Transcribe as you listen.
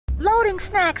Loading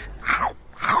snacks.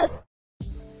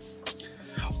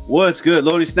 What's good,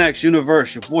 Loading Snacks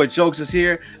Universe? Your boy Jokes is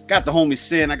here. Got the homie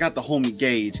Sin, I got the homie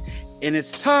Gage. And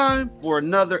it's time for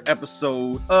another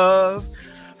episode of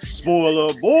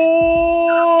Spoiler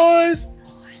Boys.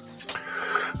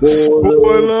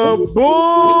 Spoiler Boys.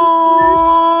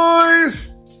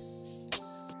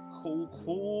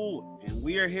 Cool. And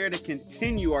we are here to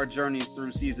continue our journey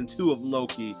through season 2 of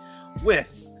Loki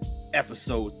with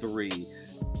episode 3.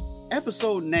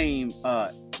 Episode name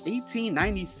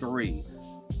 1893.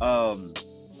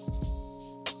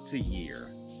 It's a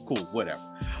year. Cool, whatever.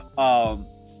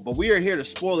 But we are here to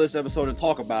spoil this episode and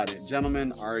talk about it.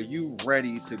 Gentlemen, are you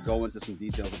ready to go into some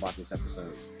details about this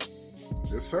episode?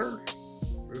 Yes, sir.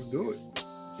 Let's do it.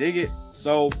 Dig it.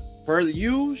 So, per the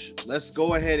usual, let's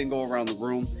go ahead and go around the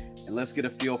room and let's get a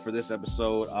feel for this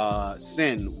episode.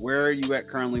 Sin, where are you at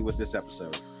currently with this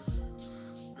episode?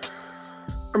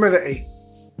 I'm at an 8.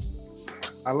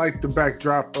 I like the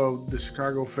backdrop of the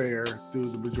Chicago Fair through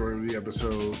the majority of the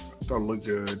episode. Thought it looked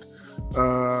good.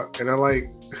 And I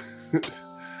like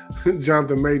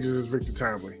Jonathan Majors as Victor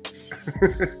Timely.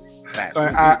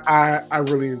 I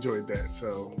really enjoyed that.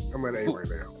 So I'm at 8 right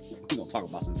now. We're going to talk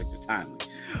about some Victor Timely.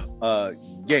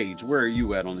 Gage, where are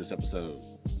you at on this episode?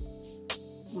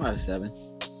 I'm at a 7.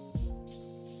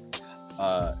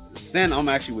 Sin, I'm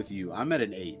actually with you. I'm at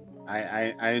an 8.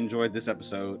 I enjoyed this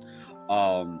episode.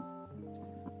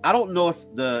 I don't know if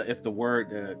the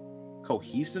word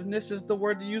cohesiveness is the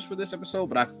word to use for this episode,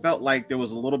 but I felt like it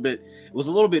was a little bit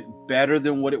better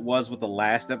than what it was with the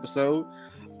last episode.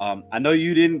 I know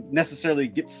you didn't necessarily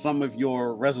get some of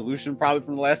your resolution probably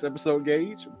from the last episode,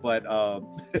 Gage, but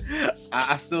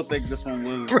I still think this one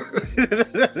was.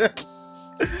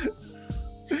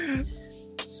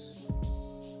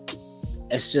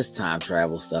 It's just time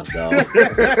travel stuff, though. It's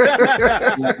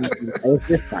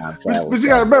just time travel. But you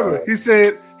got to remember, he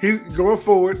said he's going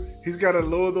forward. He's got to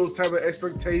lower those type of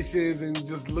expectations and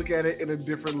just look at it in a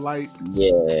different light.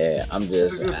 Yeah, I'm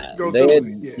just. Go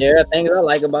there are things I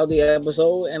like about the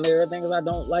episode, and there are things I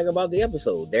don't like about the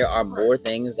episode. There are more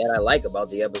things that I like about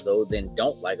the episode than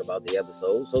don't like about the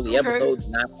episode. So the episode's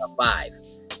not a 5.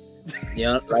 You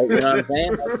know what I'm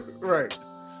saying? Right.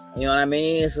 You know what I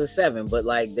mean? It's a 7, but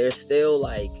like there's still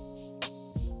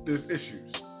there's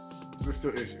issues. There's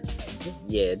still issues.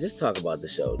 Yeah, just talk about the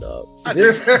show, dog. You know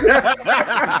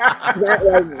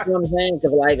what I'm saying?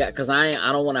 Because I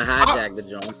don't want to hijack the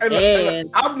joint. And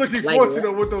I'm looking forward to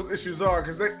know what those issues are.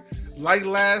 Because like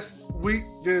last week,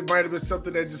 there might have been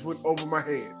something that just went over my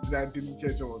head that I didn't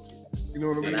catch on to. You know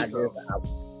what I mean?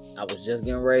 I was just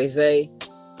getting ready to say,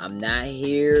 I'm not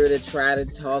here to try to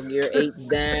talk your 8s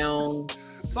down.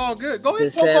 It's all good. Go ahead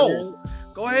and poke holes.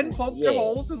 Go ahead and poke your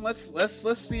holes, and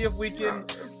let's see if we can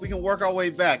work our way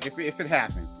back. If it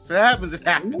happens, it happens.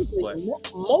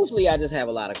 Mostly, I just have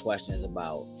a lot of questions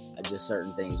about just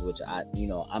certain things, which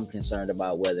I'm concerned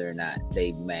about whether or not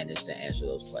they managed to answer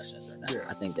those questions or not. Yeah.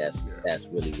 I think that's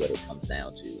really what it comes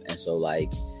down to. And so, I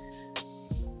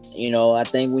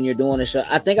think when you're doing a show,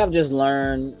 I think I've just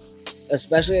learned,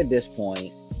 especially at this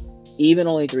point, even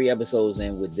only 3 episodes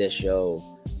in with this show,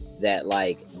 that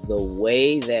the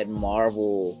way that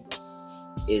Marvel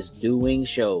is doing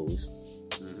shows,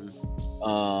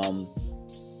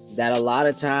 that a lot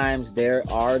of times there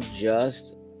are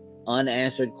just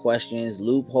unanswered questions,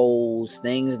 loopholes,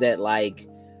 things that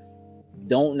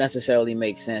don't necessarily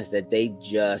make sense that they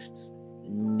just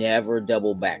never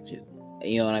double back to.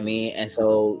 You know what I mean? And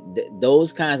so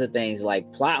those kinds of things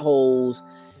like plot holes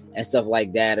and stuff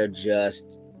like that are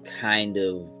just kind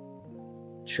of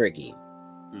tricky.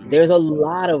 There's a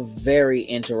lot of very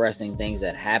interesting things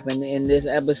that happen in this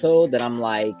episode that I'm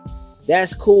like,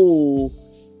 that's cool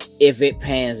if it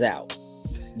pans out,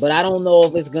 but I don't know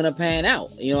if it's gonna pan out.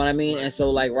 You know what I mean? And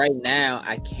so right now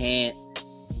I can't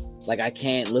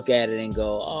look at it and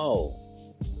go, oh,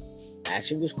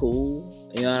 action was cool.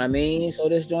 You know what I mean? So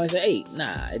this joint's an 8.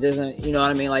 Nah, it doesn't. You know what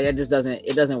I mean? It just doesn't.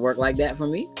 It doesn't work like that for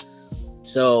me.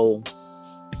 So,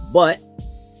 but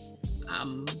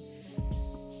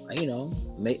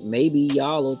maybe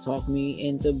y'all will talk me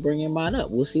into bringing mine up.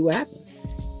 We'll see what happens.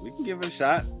 We can give it a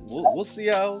shot. We'll see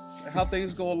how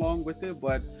things go along with it.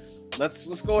 But let's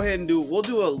go ahead and we'll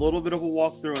do a little bit of a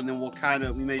walkthrough, and then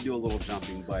we may do a little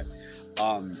jumping. But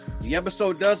the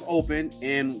episode does open,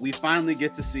 and we finally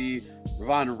get to see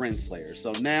Ravonna Renslayer.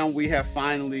 So now we have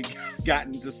finally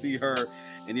gotten to see her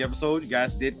in the episode. You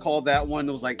guys did call that one.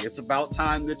 It was it's about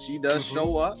time that she does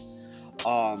show up.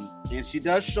 And she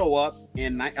does show up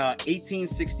in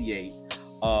 1868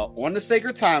 on the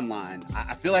Sacred Timeline.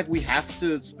 I feel like we have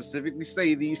to specifically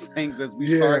say these things as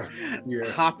we start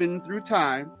hopping through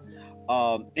time.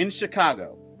 in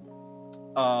Chicago.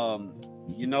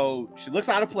 She looks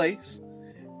out of place,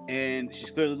 and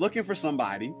she's clearly looking for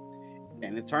somebody,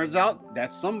 and it turns out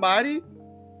that somebody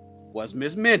was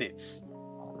Miss Minutes.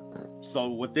 So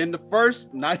within the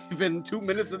first, not even 2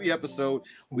 minutes of the episode,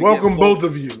 welcome both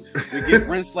of you. We get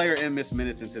Renslayer and Miss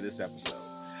Minutes into this episode.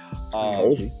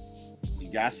 You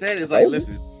guys said it's like,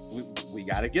 listen, we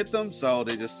gotta get them. So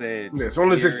they just said, it's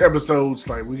only 6 episodes.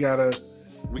 Like we gotta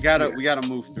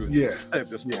move through this at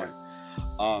this point.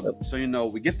 So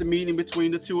we get the meeting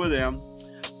between the two of them,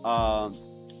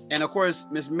 and of course,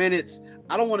 Miss Minutes.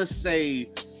 I don't want to say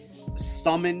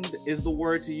summoned is the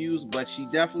word to use, but she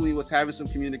definitely was having some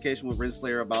communication with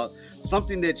Renslayer about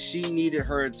something that she needed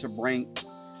her to bring.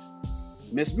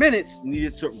 Miss Minutes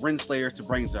needed Renslayer to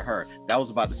bring to her. That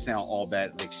was about to sound all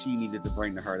bad, like she needed to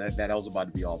bring to her. That was about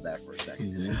to be all bad for a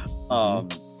second.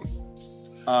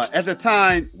 At the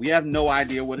time, we have no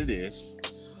idea what it is,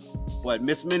 but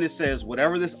Miss Minutes says,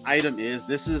 whatever this item is,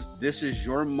 this is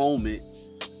your moment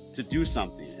to do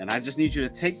something, and I just need you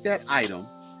to take that item.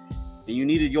 And you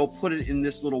need to go put it in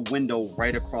this little window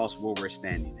right across where we're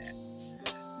standing at.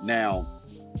 Now,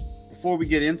 before we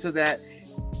get into that,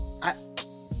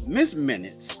 Miss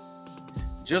Minutes,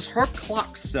 just her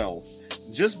clock self,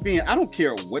 just being, I don't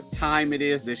care what time it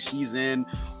is that she's in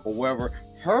or whatever,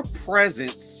 her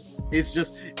presence is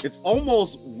just, it's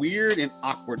almost weird and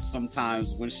awkward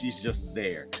sometimes when she's just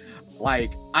there. Like,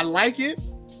 I like it.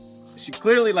 She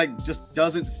clearly just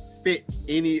doesn't fit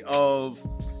any of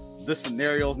the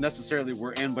scenarios necessarily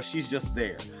we're in, but she's just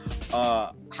there.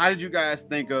 How did you guys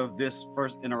think of this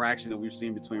first interaction that we've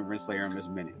seen between Renslayer and Miss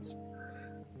Minutes?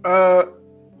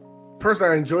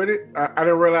 Personally, I enjoyed it. I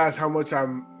didn't realize how much I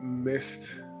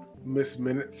missed Miss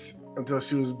Minutes until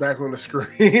she was back on the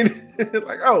screen.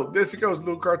 Like, oh, there she goes,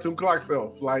 little cartoon clock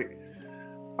self. Like,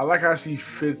 I like how she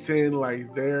fits in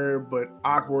there, but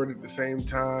awkward at the same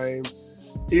time.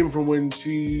 Even from when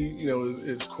she,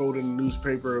 is quoting the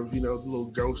newspaper of, the little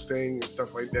ghost thing and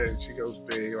stuff like that, and she goes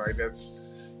big,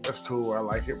 that's cool. I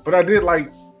like it. But I did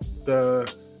like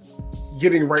the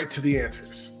getting right to the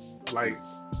answers. Like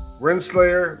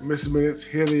Renslayer, Miss Minutes,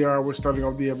 here they are. We're starting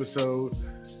off the episode.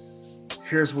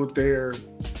 Here's what they're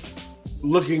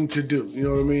looking to do. You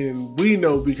know what I mean? And we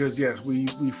know because yes, we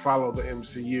follow the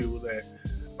MCU that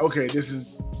okay, this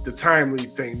is the timely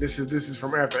thing. This is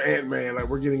from after Ant-Man. Like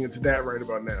we're getting into that right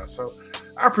about now. So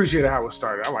I appreciate how it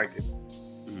started. I liked it.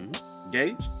 Mm-hmm.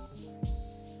 Gage?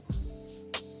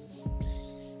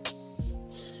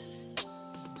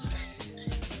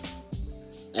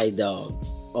 Hey dog.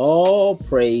 All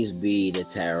praise be to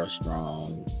Tara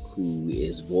Strong, who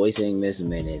is voicing Miss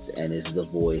Minutes and is the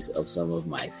voice of some of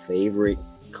my favorite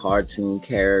cartoon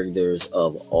characters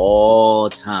of all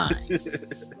time.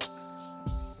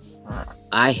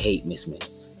 I hate Miss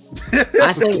Minutes.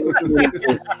 I think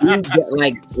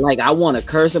like I want to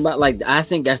curse about I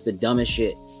think that's the dumbest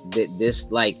shit that this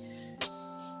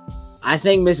I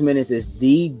think Miss Minutes is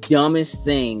the dumbest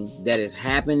thing that has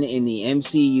happened in the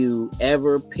MCU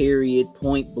ever, period,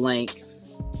 point blank,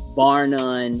 bar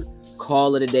none,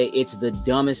 call it a day. It's the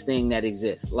dumbest thing that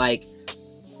exists.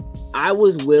 I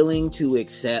was willing to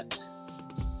accept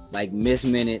Miss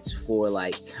Minutes for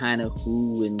kind of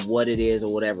who and what it is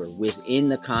or whatever within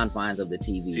the confines of the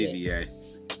TVA.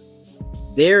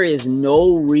 There is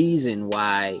no reason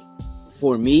why,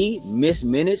 for me, Miss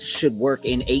Minutes should work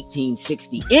in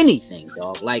 1860 anything,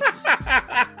 dog. What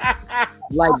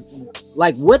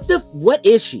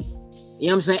is she? You know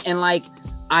what I'm saying? And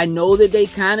I know that they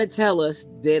kind of tell us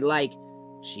that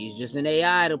she's just an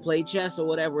AI to play chess or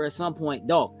whatever at some point.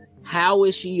 Dog, how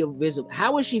is she visible?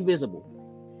 How is she visible?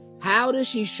 How does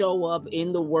she show up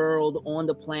in the world, on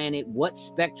the planet? What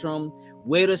spectrum?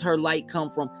 Where does her light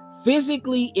come from?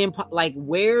 Physically,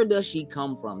 where does she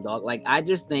come from, dog? I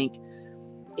just think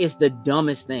it's the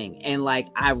dumbest thing. And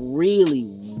I really,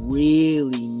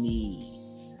 really need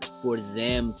for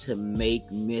them to make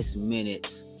Miss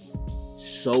Minutes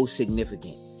so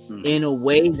significant in a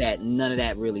way that none of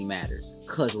that really matters.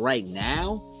 Because right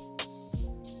now,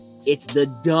 it's the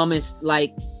dumbest,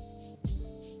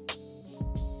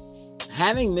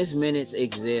 having Miss Minutes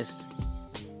exist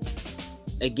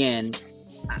again.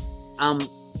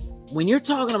 When you're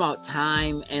talking about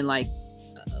time and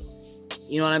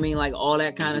you know what I mean, all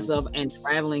that kind of stuff and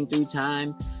traveling through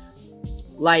time,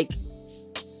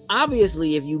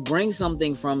 obviously, if you bring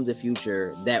something from the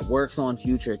future that works on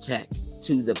future tech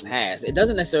to the past, it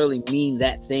doesn't necessarily mean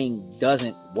that thing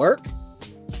doesn't work.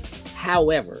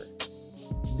 However,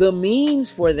 the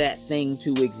means for that thing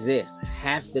to exist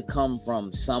have to come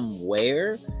from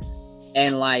somewhere,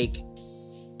 and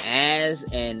as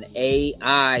an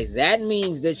AI, that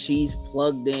means that she's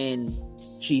plugged in,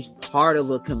 she's part of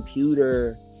a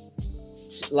computer,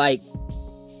 like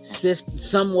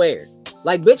somewhere.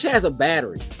 Like, bitch has a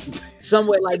battery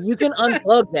somewhere. Like, you can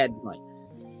unplug that joint.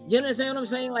 You understand what I'm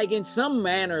saying? Like, in some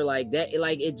manner, like that,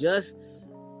 like it just,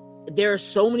 there are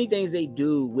so many things they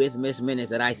do with Miss Minutes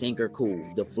that I think are cool.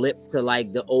 The flip to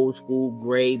like the old school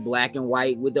gray, black and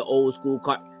white with the old school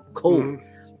car, cool. Mm-hmm.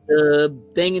 The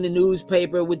thing in the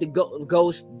newspaper with the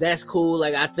ghost, that's cool.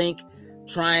 Like, I think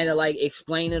trying to like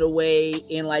explain it away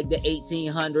in like the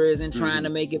 1800s and trying to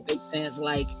make it make sense.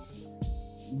 Like,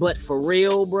 but for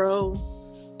real, bro,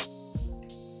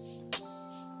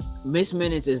 Miss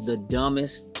Minutes is the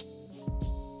dumbest.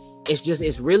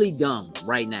 It's really dumb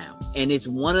right now. And it's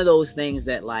one of those things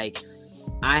that like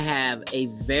I have a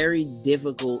very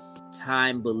difficult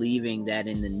time believing that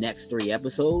in the next 3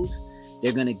 episodes,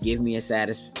 they're going to give me a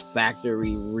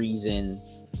satisfactory reason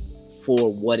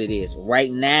for what it is.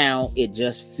 Right now, it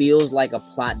just feels like a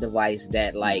plot device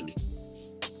that like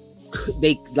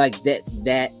they like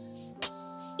that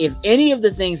if any of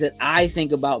the things that I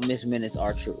think about Miss Minutes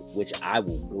are true, which I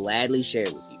will gladly share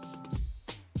with you,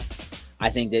 I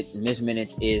think that Miss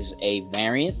Minutes is a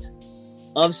variant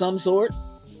of some sort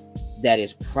that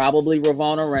is probably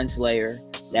Ravonna Renslayer,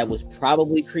 that was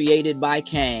probably created by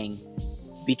Kang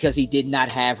because he did not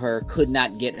have her, could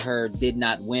not get her, did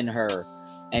not win her,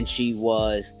 and she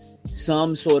was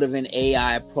some sort of an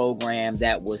AI program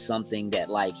that was something that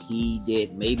like he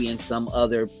did maybe in some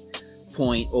other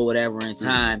point or whatever in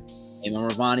time. And when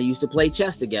Ravonna used to play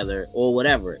chess together or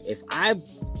whatever, if I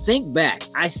think back,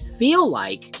 I feel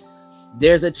like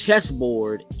there's a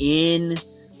chessboard in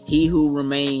He Who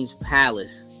Remains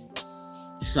Palace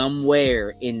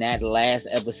somewhere in that last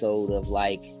episode of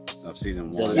like of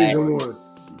season 1.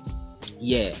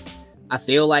 Yeah, I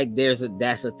feel like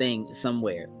that's a thing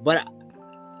somewhere. But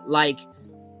like,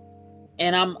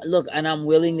 and I'm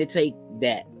willing to take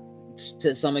that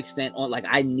to some extent on. Like,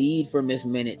 I need for Miss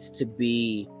Minutes to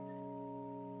be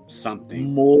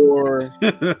something more,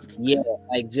 yeah,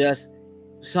 like just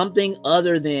something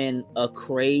other than a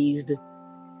crazed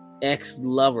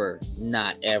ex-lover.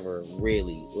 Not ever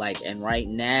really like. And right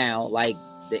now, like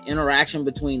the interaction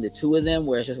between the two of them,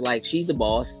 where it's just like she's the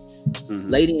boss,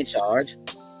 lady in charge,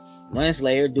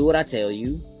 Renslayer, do what I tell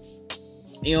you.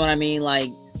 You know what I mean? Like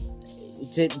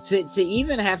to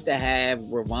even have to have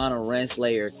Ravonna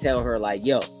Renslayer tell her like,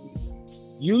 yo,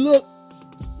 you look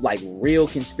like real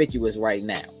conspicuous right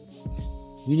now.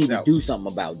 You need to do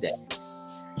something about that.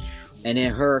 And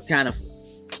then her kind of,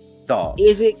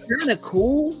 is it kind of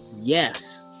cool?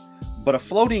 Yes. But a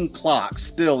floating clock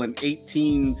still in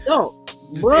 18. No,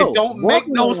 bro, it don't make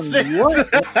no sense.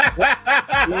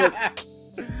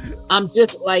 I'm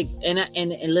just like, and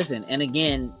listen, and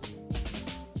again,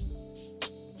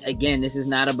 this is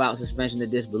not about suspension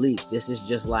of disbelief. This is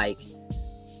just like,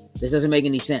 this doesn't make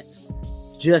any sense.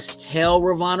 Just tell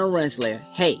Ravonna Renslayer,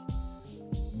 hey,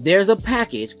 there's a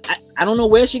package. I don't know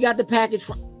where she got the package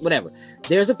from. Whatever.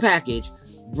 There's a package.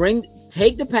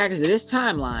 Take the package to this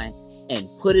timeline and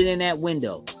put it in that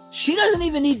window. She doesn't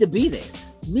even need to be there.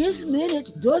 Miss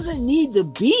Minutes doesn't need to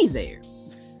be there.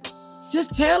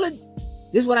 Just tell it,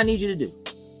 this is what I need you to do.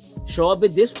 Show up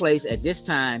at this place at this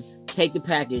time, take the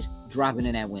package, drop it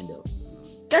in that window.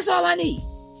 That's all I need.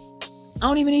 I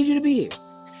don't even need you to be here.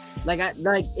 I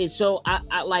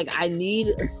need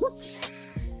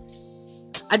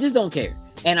I just don't care.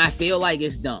 And I feel like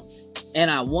it's dumb.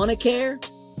 And I want to care.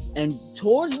 And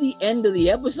towards the end of the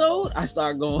episode, I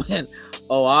start going,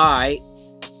 oh, all right,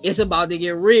 it's about to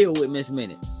get real with Miss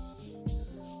Minutes.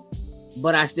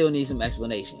 But I still need some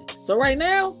explanation. So right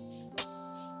now,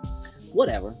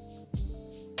 whatever.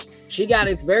 She got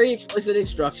very explicit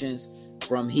instructions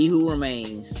from He Who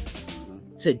Remains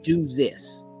to do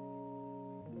this.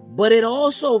 But it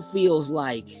also feels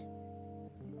like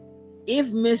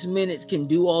if Miss Minutes can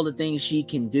do all the things she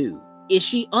can do, is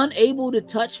she unable to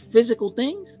touch physical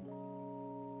things?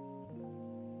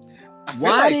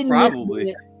 Why did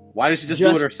she just do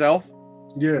it herself?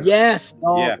 Yeah. Yes.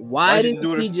 Yeah. Why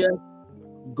didn't she just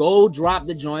go drop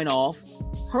the joint off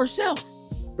herself?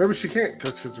 Maybe she can't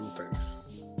touch physical things.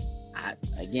 I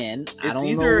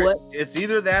don't know what. It's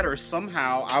either that or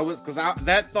somehow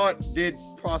that thought did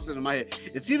process in my head.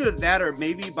 It's either that or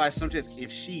maybe by some chance,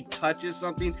 if she touches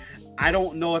something, I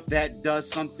don't know if that does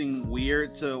something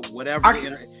weird to whatever.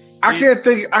 I can't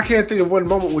think of one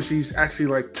moment where she's actually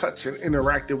like touched and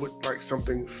interacted with like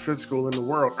something physical in the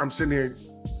world. I'm sitting here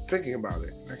thinking about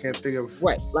it. I can't think of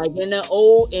right. Like in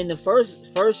the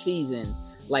first season,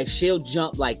 like she'll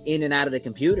jump like in and out of the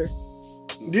computer.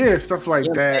 Yeah, stuff like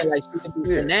that. Like she could be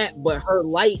doing that, but her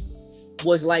light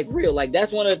was like real. Like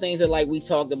that's one of the things that like we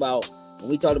talked about when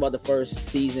we talked about the first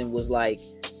season was like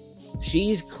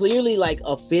she's clearly like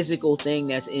a physical thing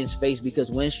that's in space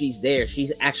because when she's there,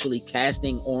 she's actually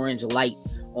casting orange light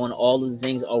on all of the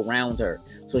things around her.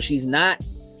 So she's not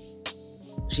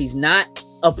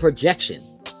a projection.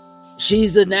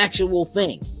 She's an actual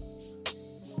thing.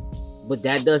 But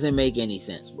that doesn't make any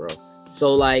sense, bro.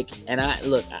 So like, and I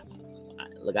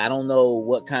don't know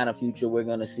what kind of future we're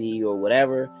gonna see or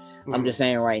whatever. I'm just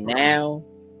saying right now,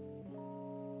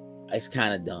 it's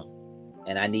kind of dumb,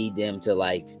 and I need them to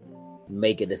like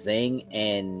make it a thing.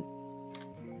 And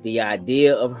the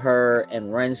idea of her and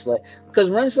Renslayer, because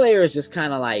Renslayer is just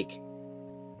kind of like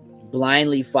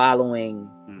blindly following,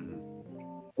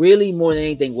 really more than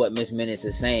anything, what Miss Minutes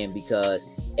is saying, because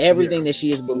everything that she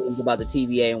has believed about the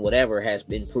TVA and whatever has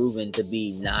been proven to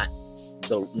be not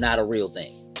a real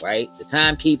thing, right? The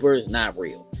timekeeper is not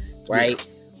real, right?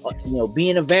 You know,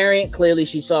 being a variant, clearly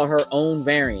she saw her own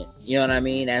variant, you know what I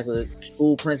mean, as a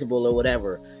school principal or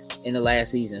whatever in the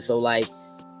last season. So like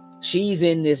she's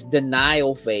in this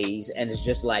denial phase and it's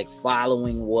just like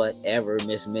following whatever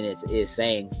Miss Minutes is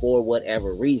saying for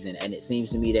whatever reason. And it seems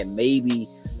to me that maybe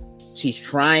she's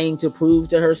trying to prove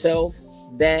to herself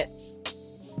that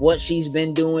what she's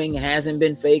been doing hasn't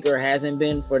been fake or hasn't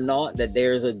been for naught, that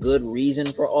there's a good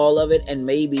reason for all of it, and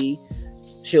maybe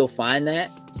she'll find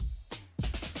that.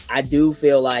 I do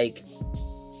feel like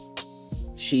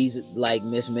she's like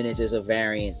Miss Minutes is a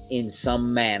variant in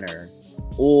some manner,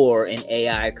 or an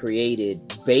AI created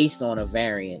based on a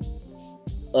variant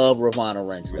of Ravonna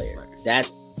Renslayer.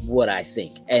 That's what I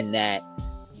think. And that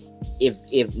if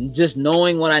just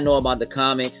knowing what I know about the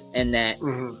comics, and that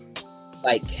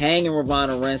like Kang and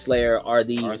Ravonna Renslayer are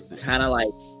these kind of like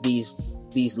these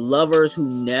lovers who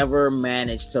never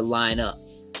manage to line up,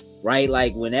 right?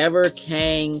 Like whenever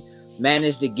Kang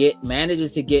manages to get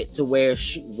to where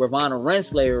Ravonna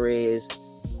Renslayer is,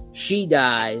 she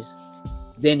dies,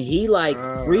 then he like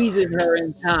freezes her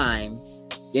in time,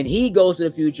 then he goes to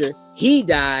the future, he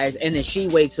dies, and then she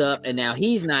wakes up and now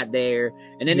he's not there,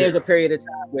 and then there's a period of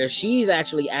time where she's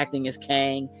actually acting as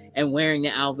Kang and wearing the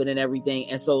outfit and everything.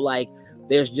 And so like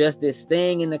there's just this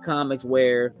thing in the comics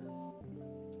where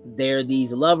there are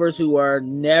these lovers who are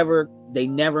never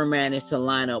manage to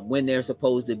line up when they're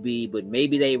supposed to be, but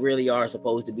maybe they really are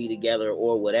supposed to be together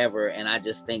or whatever. And I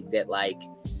just think that like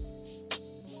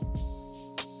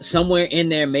somewhere in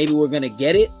there, maybe we're gonna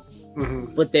get it,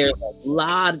 but there's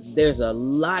a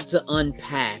lot to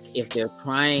unpack if they're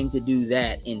trying to do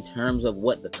that in terms of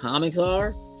what the comics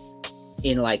are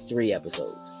in like 3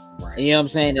 episodes. Right. You know what I'm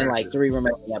saying? In like 3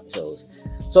 remaining episodes.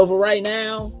 So for right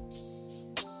now,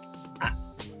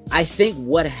 I think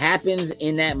what happens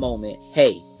in that moment,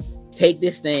 hey, take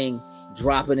this thing,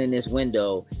 drop it in this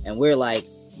window, and we're like,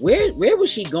 where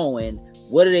was she going?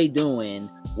 What are they doing?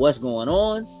 What's going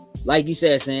on? Like you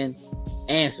said, Sin,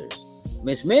 answers.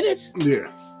 Miss Minutes? Yeah.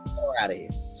 Get her out of here.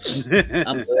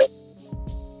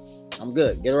 I'm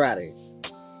good. Get her out of here.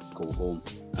 Cool.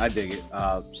 I dig it.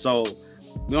 So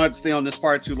we don't have to stay on this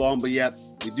part too long, but yeah,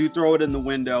 we do throw it in the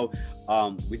window.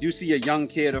 We do see a young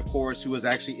kid, of course, who is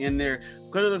actually in there,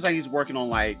 because it looks like he's working on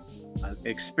like an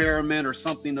experiment or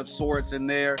something of sorts in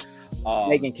there.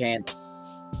 Making candles.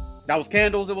 That was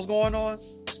candles that was going on?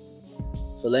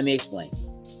 So let me explain.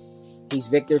 He's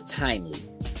Victor Timely.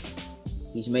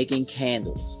 He's making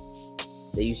candles.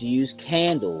 They used to use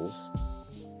candles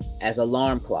as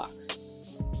alarm clocks.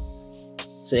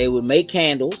 So they would make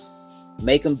candles,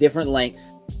 make them different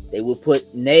lengths. They would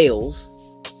put nails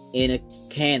in a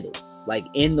candle, like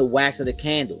in the wax of the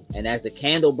candle. And as the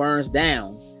candle burns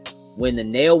down, when the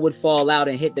nail would fall out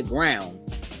and hit the ground,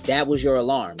 that was your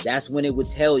alarm. That's when it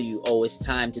would tell you, oh, it's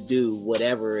time to do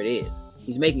whatever it is.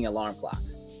 He's making alarm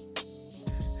clocks.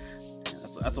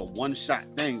 That's a one-shot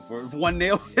thing for one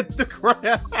nail hit the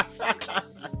ground.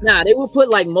 Nah, they would put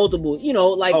like multiple,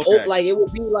 like like it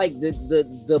would be like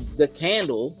the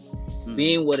candle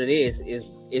being what it is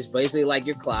basically like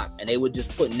your clock, and they would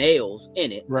just put nails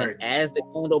in it. Right. And as the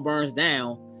candle burns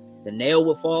down, the nail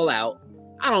would fall out.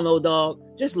 I don't know, dog.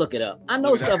 Just look it up. I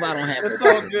know stuff I don't have. It's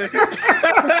all good.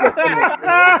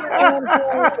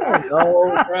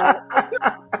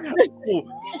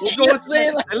 We'll go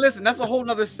into and listen, that's a whole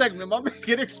nother segment. My man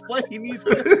can explain these.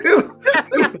 I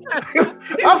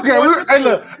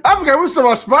forgot we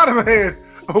saw Spider-Man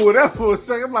or whatever for a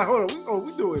second. I'm like, hold on,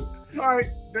 we doing all right.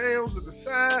 Nails at the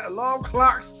side, alarm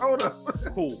clocks. Hold up.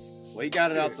 Cool. Well, he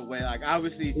got it out the way. Like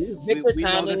obviously, we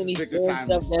know this is Victor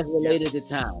Timely. Stuff that's related to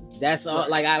time. That's all.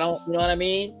 Like I don't, you know what I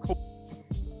mean?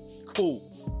 Cool.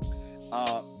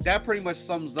 that pretty much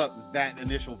sums up that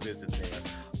initial visit there.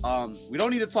 We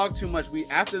don't need to talk too much.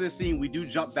 After this scene, we do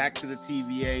jump back to the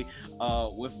TVA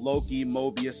with Loki,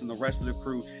 Mobius, and the rest of the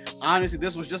crew. Honestly,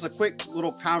 this was just a quick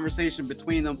little conversation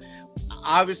between them.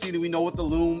 Obviously, we know what the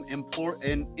Loom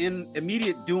in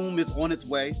immediate doom is on its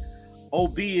way.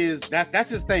 OB is that's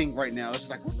his thing right now. It's just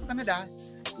like, we're gonna die.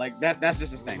 Like that's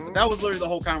just his thing. But that was literally the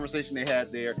whole conversation they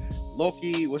had there.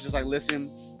 Loki was just like, listen,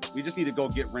 we just need to go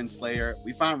get Renslayer.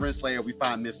 We find Renslayer, we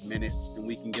find Miss Minutes, and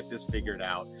we can get this figured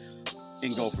out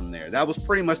and go from there. That was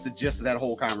pretty much the gist of that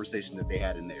whole conversation that they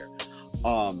had in there.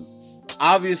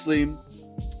 Obviously,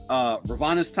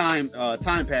 Ravonna's time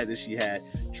pad that she had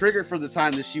triggered for the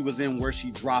time that she was in where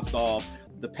she dropped off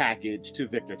the package to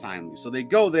Victor Timely. So they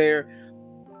go there.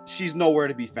 She's nowhere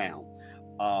to be found.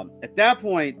 At that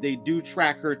point, they do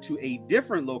track her to a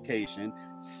different location,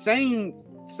 same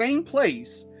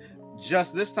place,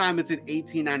 just this time it's in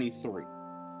 1893.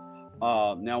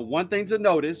 Now, one thing to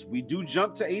notice, we do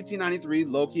jump to 1893.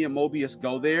 Loki and Mobius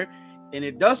go there, and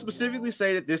it does specifically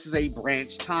say that this is a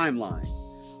branch timeline.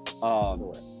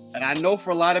 And I know for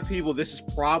a lot of people, this is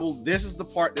the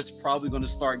part that's probably going to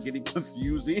start getting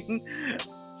confusing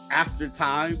after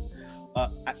time.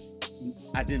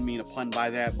 I didn't mean a pun by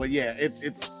that, but yeah,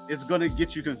 it's going to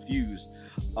get you confused.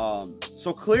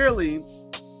 So clearly,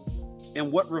 in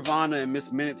what Ravonna and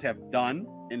Miss Minutes have done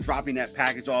in dropping that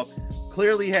package off,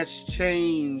 clearly has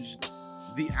changed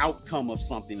the outcome of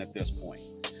something at this point.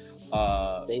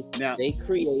 They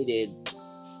created.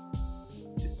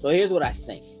 So here's what I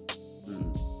think.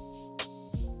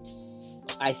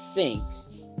 I think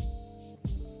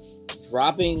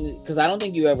dropping, because I don't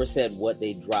think you ever said what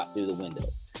they dropped through the window.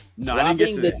 No, I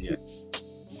didn't get to that yet.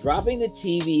 Dropping the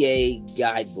TVA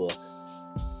guidebook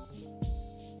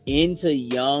into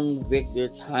young Victor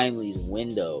Timely's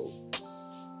window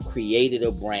created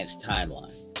a branch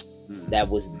timeline that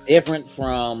was different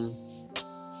from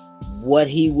what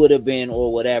he would have been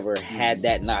or whatever had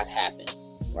that not happened,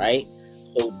 right?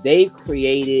 So they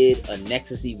created a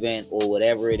Nexus event or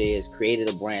whatever it is, created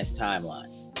a branch timeline.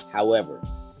 However,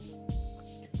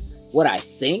 what I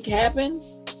think happened,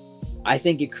 I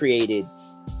think it created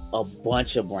a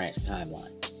bunch of branch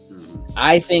timelines.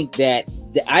 I think that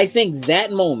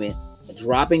moment,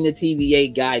 dropping the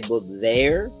TVA guidebook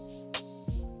there,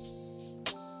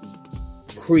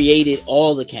 created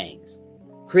all the Kangs,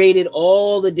 created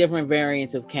all the different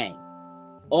variants of Kang,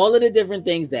 all of the different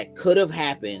things that could have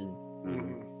happened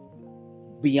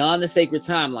beyond the sacred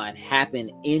timeline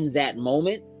happened in that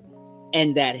moment,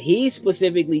 and that he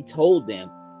specifically told them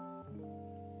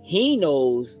he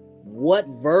knows what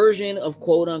version of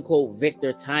quote unquote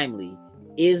Victor Timely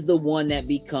is the one that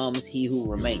becomes He Who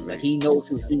Remains. Like, he knows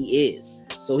who he is.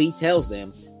 So he tells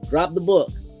them, drop the book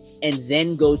and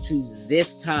then go to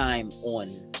this time on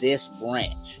this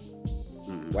branch.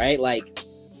 Right? Like,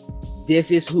 this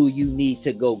is who you need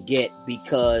to go get,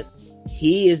 because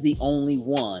he is the only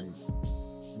one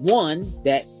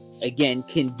that, again,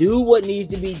 can do what needs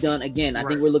to be done. Again, I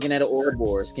think we're looking at an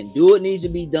Ouroboros, can do what needs to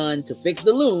be done to fix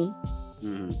the Loom,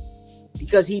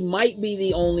 because he might be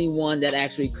the only one that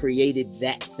actually created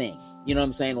that thing. You know what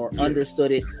I'm saying? Or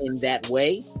understood it in that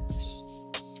way.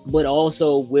 But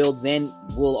also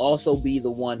will also be the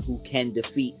one who can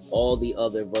defeat all the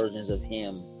other versions of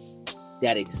him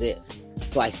that exist.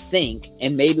 So I think,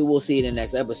 and maybe we'll see it in the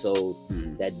next episode,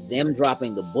 that them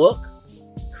dropping the book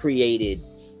created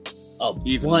a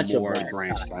bunch of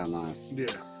branch timelines.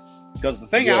 Yeah. Because the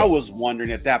thing I was wondering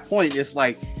at that point is,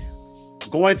 like,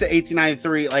 going to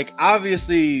 1893, like,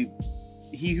 obviously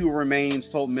He Who Remains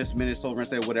told Miss Minutes, told her to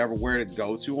say whatever, where to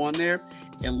go to on there,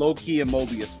 and Loki and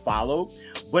Mobius followed.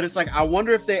 But it's like, I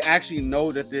wonder if they actually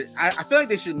know that I feel like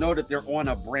they should know that they're on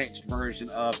a branched version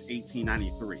of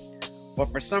 1893. But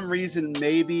for some reason,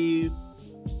 maybe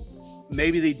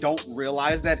they don't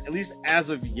realize that, at least as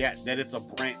of yet, that it's a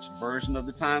branched version of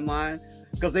the timeline,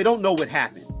 because they don't know what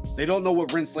happened. They don't know what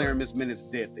Renslayer and Miss Minutes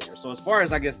did there. So as far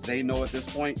as I guess they know at this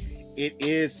point, it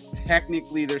is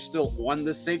technically, they're still on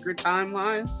the sacred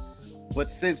timeline.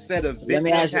 But since said of let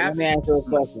me ask you a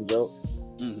question, Jokes.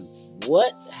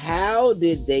 How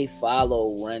did they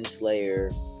follow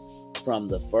Renslayer from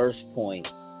the first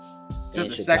point to the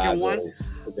second one?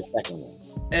 To the second one.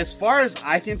 As far as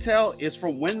I can tell, is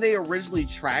from when they originally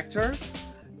tracked her.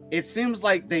 It seems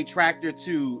like they tracked her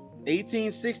to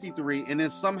 1863 and then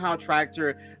somehow tracked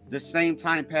her the same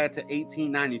time pad to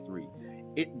 1893.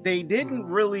 They didn't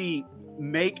really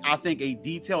make, I think, a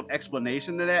detailed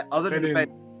explanation to that, other than the fact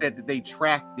that they said that they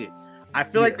tracked it. I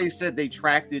feel like they said they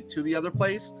tracked it to the other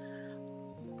place.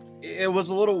 It was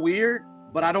a little weird,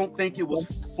 but I don't think it was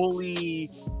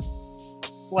fully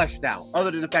fleshed out,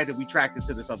 other than the fact that we tracked it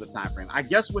to this other time frame. I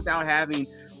guess without having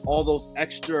all those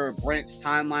extra branch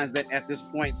timelines that at this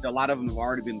point a lot of them have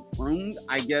already been pruned,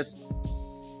 I guess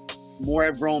more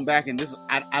have grown back. And this,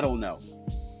 I don't know.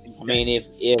 I mean,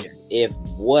 if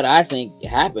what I think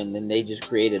happened, then they just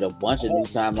created a bunch of new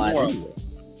timelines anyway.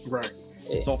 Right.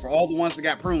 So for all the ones that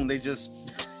got pruned, they just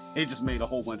made a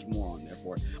whole bunch more on there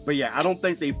for it. But yeah, I don't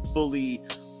think they fully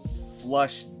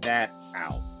flushed that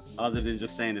out, other than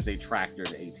just saying that they tracked her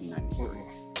to 1893.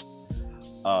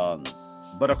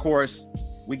 But of course,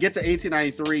 we get to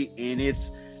 1893, and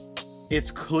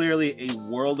it's clearly a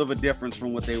world of a difference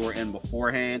from what they were in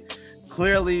beforehand.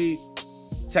 Clearly,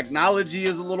 technology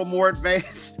is a little more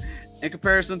advanced in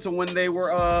comparison to when they were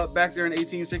back there in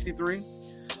 1863.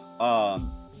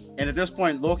 And at this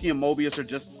point, Loki and Mobius are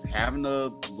just having a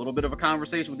little bit of a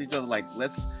conversation with each other. Like,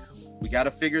 we got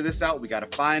to figure this out. We got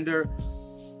to find her.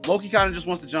 Loki kind of just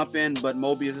wants to jump in, but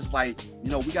Mobius is like,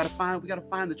 we got to find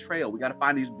the trail. We got to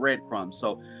find these breadcrumbs.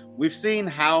 So we've seen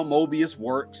how Mobius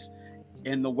works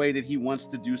in the way that he wants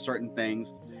to do certain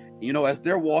things. As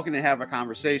they're walking and have a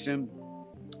conversation,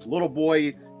 little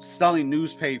boy selling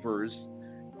newspapers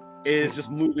is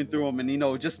just moving through them,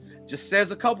 and just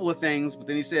says a couple of things, but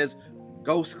then he says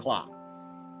ghost clock,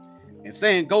 and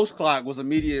saying ghost clock was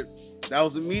immediate.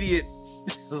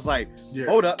 It was like,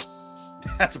 hold up,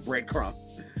 that's a breadcrumb.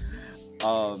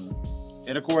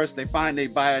 And of course they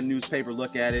buy a newspaper,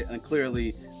 look at it, and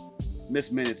clearly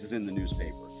Miss Minutes is in the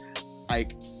newspaper.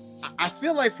 Like, I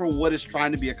feel like for what is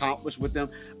trying to be accomplished with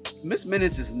them, Miss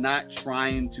Minutes is not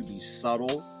trying to be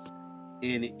subtle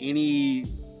in any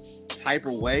type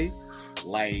of way.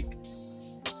 Like,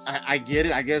 I get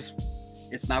it. I guess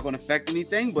it's not going to affect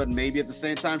anything, but maybe at the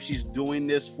same time she's doing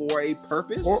this for a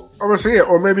purpose. Or I'm gonna say,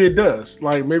 or maybe it does.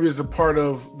 Like, maybe it's a part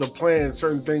of the plan.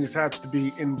 Certain things have to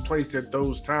be in place at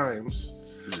those times.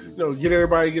 Get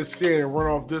everybody to get scared and run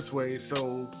off this way,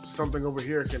 so something over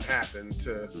here can happen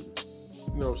to,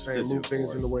 move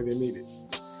things in the way they need it.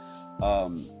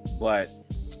 But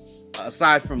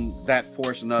aside from that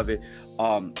portion of it,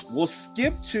 we'll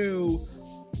skip to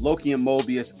Loki and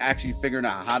Mobius actually figuring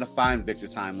out how to find Victor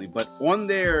Timely. But on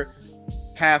their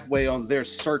pathway, on their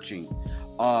searching,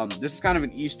 this is kind of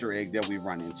an Easter egg that we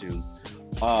run into.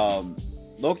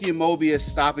 Loki and Mobius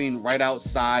stopping right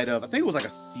outside of, I think it was like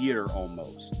a theater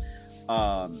almost.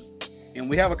 And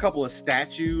we have a couple of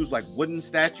statues, like wooden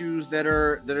statues that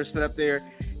are set up there.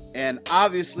 And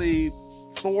obviously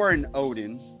Thor and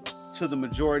Odin, to the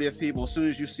majority of people, as soon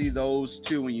as you see those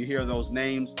two, when you hear those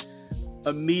names,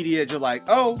 immediate, you're like,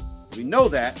 oh, we know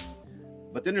that.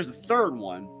 But then there's the third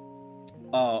one,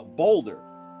 Boulder.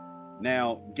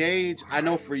 Now, Gage, I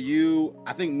know for you,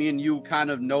 I think me and you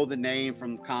kind of know the name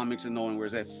from the comics and knowing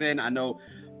where's that. Sin, I know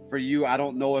for you, I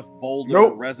don't know if Boulder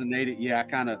resonated. Yeah, I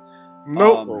kind of.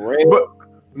 Nope.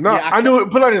 I knew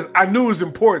it. Put like this, I knew it was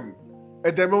important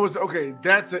at that moment. Okay,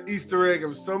 that's an Easter egg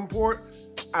of some sort.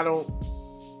 I don't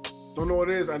know what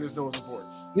it is. I just know it's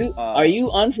important. Are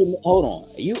you unfamiliar? Hold on.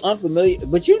 Are you unfamiliar?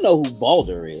 But you know who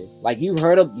Balder is. Like, you've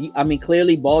heard of. I mean,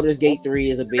 clearly Baldur's Gate 3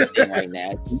 is a big thing right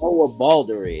now. You know what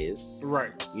Balder is,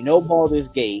 right? You know Baldur's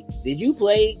Gate. Did you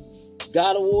play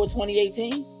God of War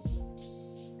 2018?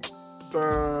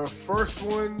 The first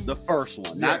one.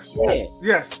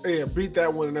 Yes. Beat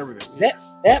that one and everything.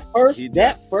 That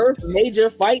first major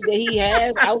fight that he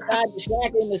has outside the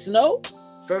shack in the snow.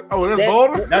 That's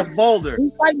Boulder? That's Boulder.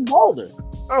 He's fighting Boulder.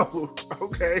 Oh,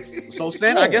 okay. So,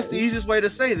 Sam, I guess the easiest way to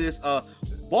say this,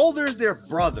 Boulder's their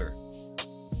brother.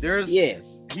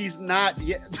 He's not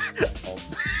yet.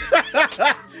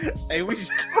 Hey, we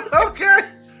just... Okay.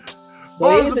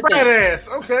 So here's a badass.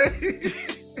 Okay.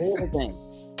 Here's the thing.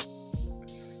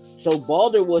 So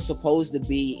Balder was supposed to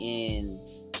be in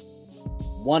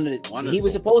one of the. He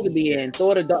was supposed to be in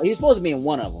Thor the Dark. He was supposed to be in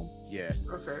one of them. Yeah.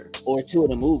 Okay. Or two of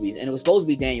the movies, and it was supposed to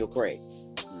be Daniel Craig.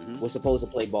 Was supposed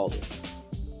to play Balder.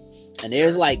 And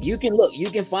there's like, you can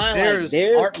find there's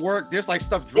artwork. There's like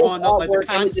stuff drawn up, like the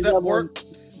concept work,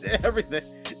 everything.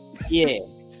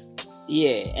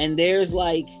 Yeah. And there's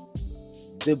like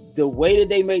the way that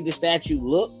they made the statue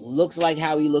looks like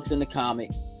how he looks in the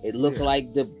comic. It looks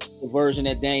like the version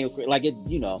that Daniel, like it,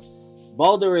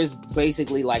 Balder is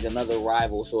basically like another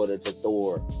rival sort of to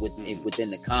Thor within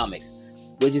the comics,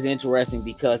 which is interesting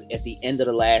because at the end of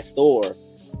the last Thor,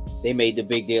 they made the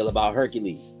big deal about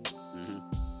Hercules,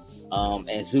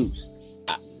 and Zeus.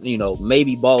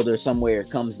 Maybe Balder somewhere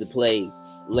comes to play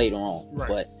later on,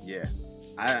 but yeah,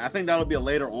 I think that'll be a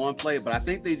later on play. But I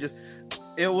think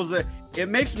it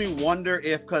makes me wonder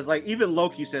if, because like even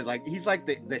Loki says, like he's like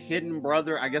the hidden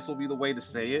brother, I guess will be the way to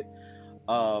say it.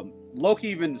 Loki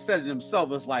even said it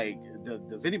himself. It's like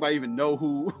does anybody even know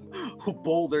who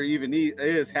Boulder even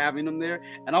is having him there?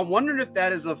 And I'm wondering if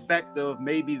that is effect of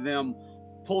maybe them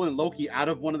pulling Loki out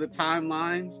of one of the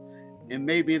timelines, and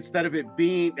maybe instead of it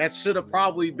being that should have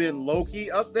probably been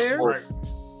Loki up there, Right.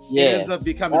 Yeah, it ends up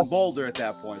becoming Boulder at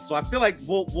that point. So I feel like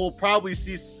we'll probably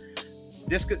see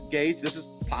this. Gage, this is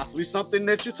possibly something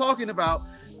that you're talking about,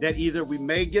 that either we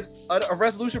may get a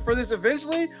resolution for this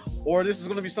eventually, or this is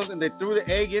going to be something they threw the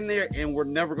egg in there and we're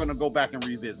never going to go back and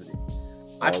revisit it.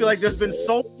 I feel like there's been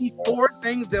so many core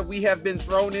things that we have been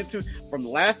thrown into from the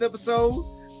last episode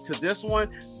to this one,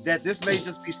 that this may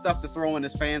just be stuff to throw in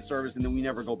as fan service and then we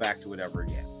never go back to it ever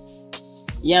again.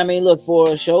 Yeah, I mean, look,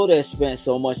 for a show that spent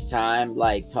so much time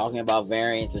like talking about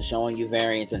variants and showing you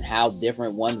variants and how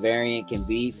different one variant can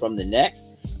be from the next,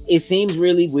 it seems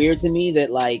really weird to me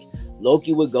that like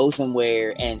Loki would go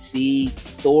somewhere and see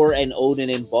Thor and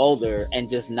Odin and Balder and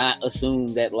just not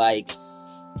assume that like,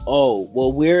 oh,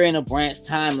 well, we're in a branch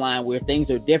timeline where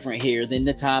things are different here than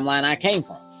the timeline I came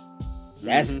from.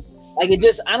 That's like, it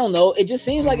just, I don't know. It just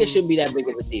seems like it shouldn't be that big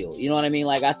of a deal. You know what I mean?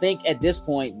 Like, I think at this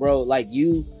point, bro, like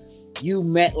you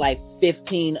met like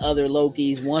 15 other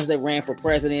Lokis, ones that ran for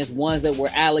presidents, ones that were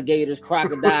alligators,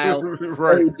 crocodiles,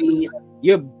 Right. babies.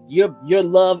 Your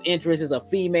love interest is a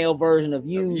female version of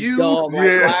you dog. Like,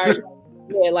 Yeah. why are you,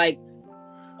 yeah, like,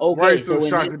 okay, Right, so so in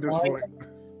shocked this at this point, point.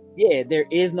 yeah, there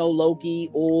is no Loki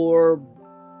or,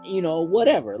 you know,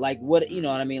 whatever. Like, what, you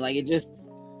know what I mean? Like, it just,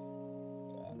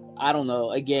 I don't know.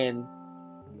 Again,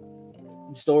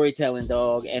 storytelling,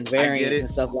 dog, and variants and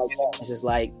stuff like that. It's just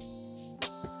like,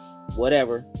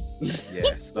 whatever.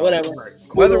 Yeah, so Whatever.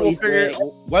 whether Cool we'll Easter figure egg.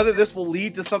 whether this will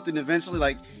lead to something eventually,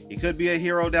 like he could be a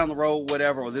hero down the road,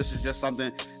 whatever, or this is just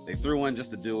something they threw in just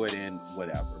to do it and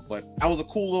whatever. But that was a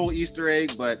cool little Easter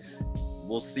egg, but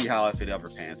we'll see how if it ever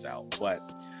pans out. But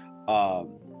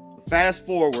fast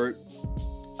forward,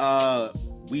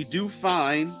 we do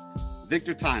find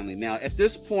Victor Timely. Now, at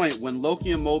this point, when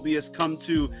Loki and Mobius come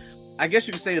to, I guess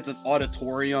you could say it's an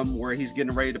auditorium where he's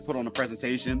getting ready to put on a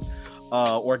presentation.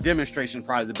 Or demonstration,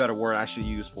 probably the better word I should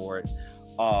use for it.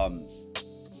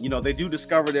 You know, they do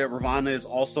discover that Ravonna is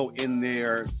also in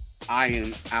there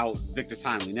eyeing out Victor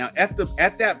Timely. Now, at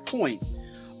that point,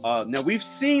 now we've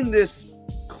seen this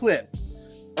clip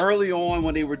early on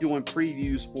when they were doing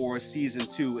previews for season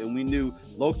 2, and we knew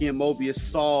Loki and Mobius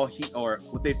saw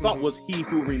what they thought was He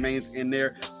Who Remains in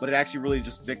there, but it actually really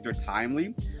just Victor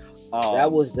Timely.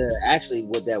 That was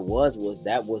what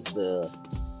that was the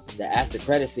after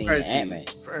credit scene in Ant-Man.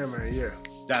 For Ant-Man, yeah.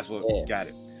 That's what got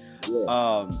it.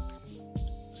 Yeah.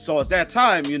 So at that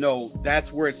time, you know,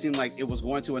 that's where it seemed like it was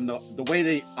going to, and the way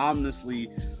they ominously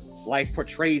like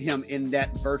portrayed him in that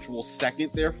virtual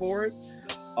second there for it.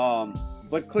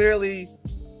 But clearly,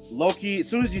 Loki, as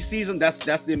soon as he sees him, that's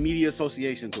the immediate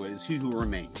association to it. It's He Who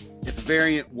Remains. It's a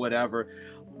variant, whatever.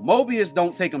 Mobius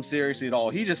don't take him seriously at all.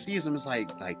 He just sees him as like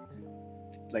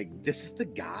this is the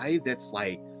guy that's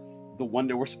like the one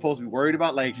that we're supposed to be worried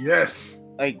about. Like, yes,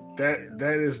 like that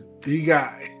is the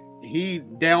guy. He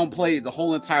downplayed the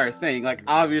whole entire thing. Like,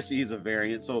 obviously he's a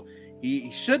variant, so he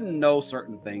shouldn't know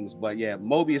certain things, but yeah,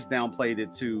 Mobius downplayed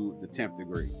it to the 10th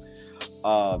degree.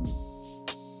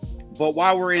 But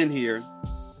while we're in here,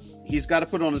 he's got to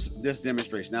put on this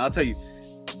demonstration. Now, I'll tell you,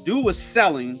 dude was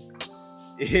selling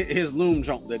his loom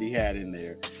jump that he had in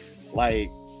there. Like,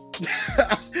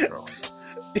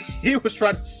 he was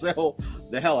trying to sell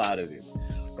the hell out of it.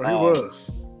 Oh, he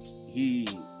was. He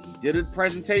did a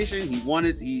presentation.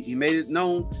 He made it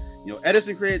known. You know,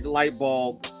 Edison created the light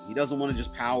bulb. He doesn't want to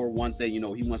just power one thing. You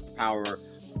know, he wants to power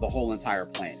the whole entire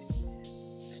planet.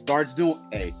 Starts doing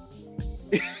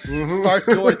starts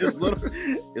doing his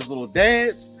little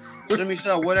dance, shimmy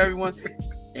show, whatever he wants.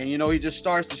 And you know, he just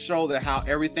starts to show that how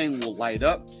everything will light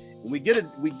up. And we get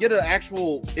an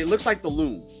actual. It looks like the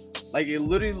loom. Like, it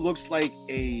literally looks like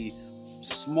a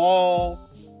small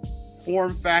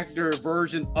form factor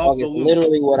version of the loom.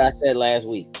 Literally what I said last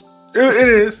week. It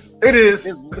is.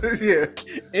 Yeah.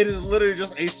 It is literally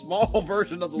just a small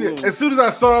version of the loom. As soon as I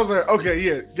saw it, I was like, okay,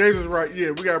 yeah, James was right.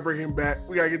 Yeah, we got to bring him back.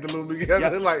 We got to get the loom together.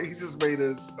 Yep. Like, he just made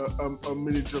a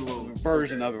miniature loom.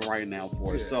 Version of it right now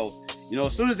for us. So, you know,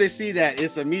 as soon as they see that,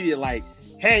 it's immediate like,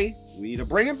 hey, we need to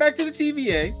bring him back to the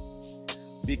TVA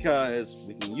because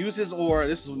we can use his aura.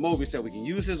 This is what Moby said. We can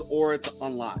use his aura to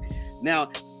unlock.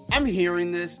 Now, I'm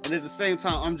hearing this, and at the same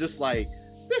time, I'm just like,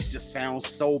 this just sounds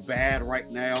so bad right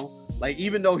now. Like,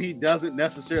 even though he doesn't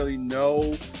necessarily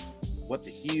know what the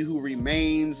He Who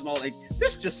Remains and all, like,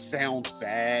 this just sounds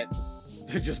bad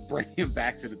to just bring him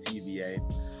back to the TVA.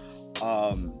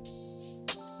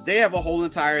 They have a whole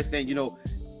entire thing. You know,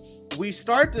 we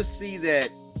start to see that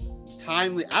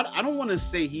timely. I don't want to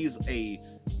say he's a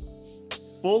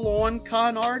full-on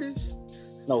con artist.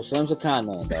 No, Slim's a con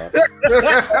man, dog.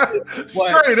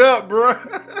 Straight up, bro.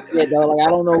 Yeah, dog. Like I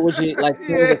don't know what you like.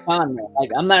 Slim's a con man. Like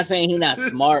I'm not saying he's not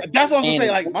smart. That's what I was gonna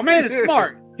say. Like my man is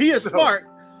smart. He is smart.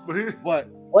 But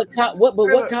what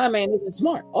con man isn't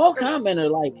smart? All con men are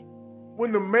like.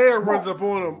 When the man runs up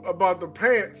on him about the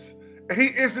pants, and he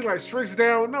instantly like shrinks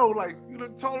down. No, like you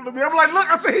look taller than me. I'm like, look,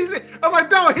 I said I'm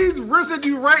like, no, he's risking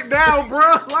you right now,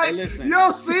 bro. Like, hey, listen, you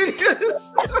don't see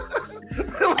this?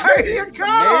 Like, he a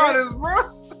con artist, bro.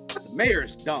 The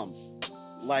mayor's dumb.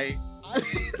 Like,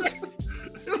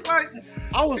 like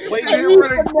I was waiting here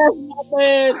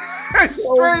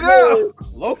straight up.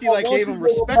 Loki like gave him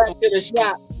respect to the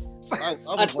shop.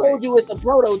 I told you it's a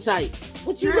prototype,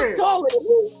 but you look taller than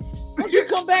me. Don't you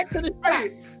come back to the shop?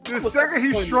 Hey, the second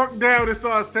he shrunk down and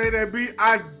started saying that beat,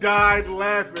 I died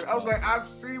laughing. I was like, I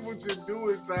see what you're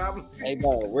doing, Tom. Hey,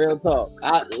 no, real talk.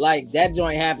 I like that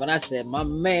joint happened. I said, my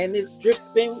man is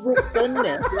dripping with the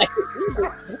net.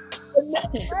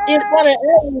 In front of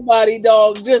everybody,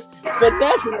 dog, just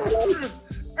finessing it.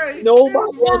 Hey,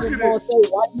 nobody else is gonna say,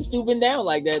 why you stooping down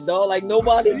like that, dog? Like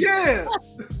nobody. Yeah.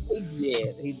 He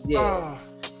did.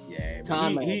 Yeah,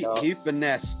 he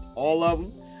finessed all of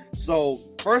them. So,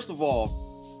 first of all,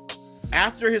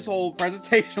 after his whole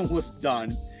presentation was done,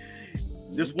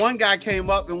 this one guy came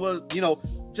up and was,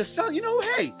 just saying,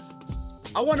 hey,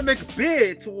 I want to make a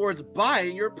bid towards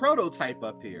buying your prototype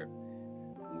up here.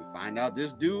 And we find out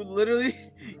this dude literally,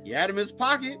 he had him in his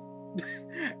pocket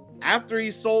after he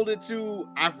sold it to,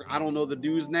 I don't know the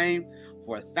dude's name,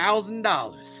 for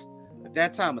 $1,000. At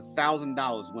that time,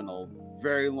 $1,000 went a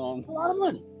very long. A lot of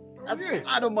money. That's a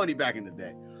lot of money back in the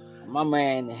day. My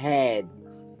man had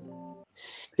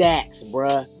stacks,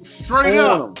 bruh. Straight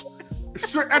up.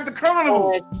 Straight at the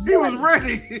carnival. He was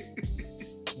ready.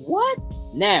 What?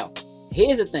 Now,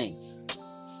 here's the thing.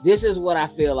 This is what I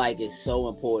feel like is so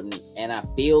important. And I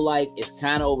feel like it's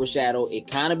kind of overshadowed. It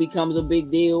kind of becomes a big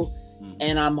deal. Mm-hmm.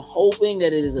 And I'm hoping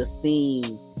that it is a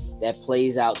theme that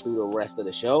plays out through the rest of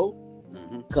the show.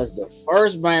 Because the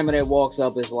first Brammer that walks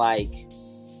up is like,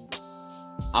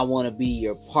 I want to be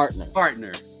your partner.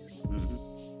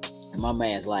 And my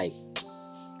man's like,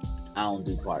 I don't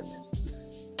do partners.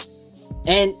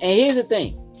 And here's the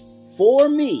thing. For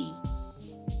me,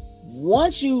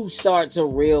 once you start to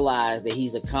realize that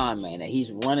he's a con man, that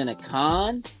he's running a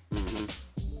con,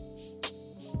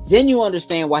 then you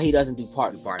understand why he doesn't do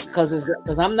partner.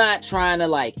 Because I'm not trying to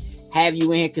like have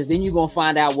you in here, because then you're going to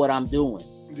find out what I'm doing.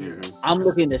 I'm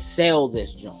looking to sell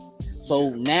this joint. So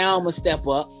now I'm going to step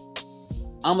up.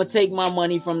 I'm going to take my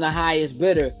money from the highest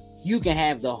bidder. You can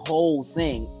have the whole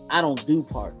thing. I don't do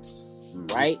partners,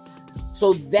 right?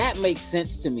 So that makes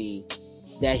sense to me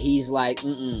that he's like,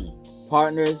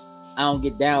 partners, I don't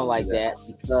get down like that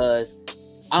because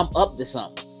I'm up to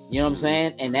something. You know what I'm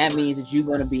saying? And that means that you're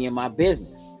going to be in my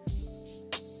business.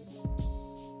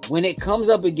 When it comes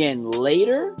up again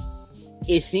later,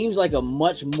 it seems like a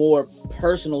much more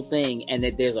personal thing, and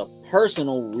that there's a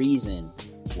personal reason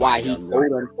why he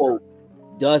quote unquote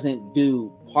doesn't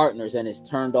do partners and is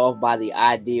turned off by the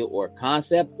idea or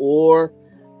concept, or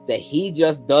that he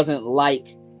just doesn't like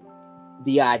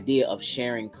the idea of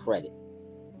sharing credit.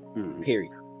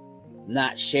 Period.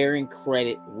 Not sharing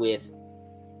credit with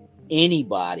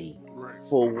anybody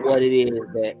for what it is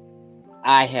that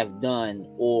I have done,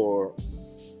 or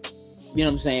you know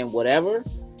what I'm saying, whatever.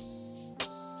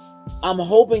 I'm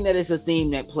hoping that it's a theme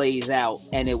that plays out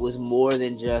and it was more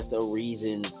than just a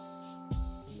reason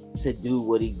to do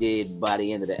what he did by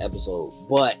the end of the episode.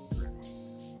 But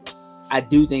I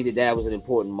do think that was an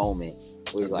important moment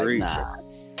where he's like, nah,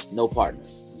 no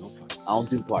partners. I don't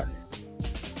do partners.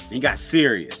 He got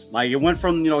serious. Like it went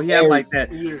from, he had like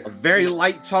that a very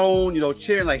light tone,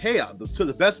 cheering like, hey, to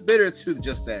the best bidder, to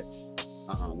just that,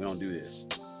 we don't do this.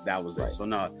 That was it. So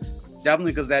no,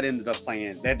 definitely, because that ended up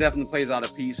playing. That definitely plays out a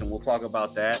piece, and we'll talk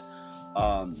about that.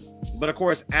 But of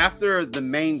course, after the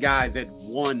main guy that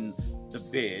won the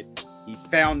bid, he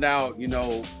found out,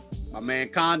 my man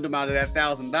conned him out of that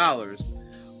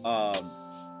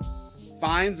 $1,000.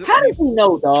 Finds. How did he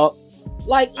know, dog?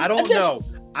 Like I don't know.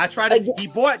 I tried to. He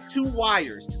bought 2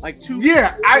 wires, like 2.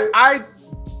 Yeah,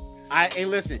 Hey,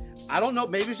 listen. I don't know.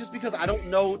 Maybe it's just because I don't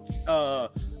know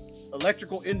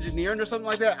electrical engineering or something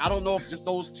like that. I don't know if just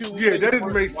those 2 that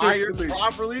didn't make sense to me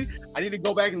properly. I need to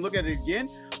go back and look at it again.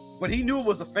 But he knew it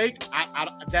was a fake. I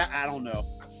don't know.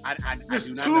 I do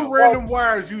not know. 2 random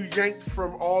wires you yanked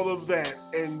from all of that,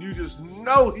 and you just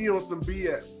know he on some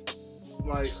BS.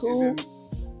 Like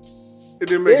it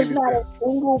didn't make there's any not sense. a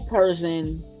single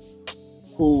person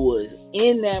who was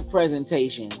in that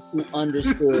presentation who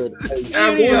understood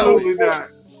Absolutely not.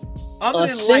 a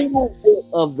single bit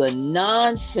of the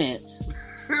nonsense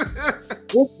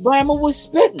this Brammer was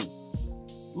spitting.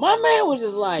 My man was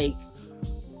just like,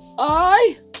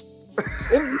 I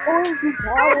am going to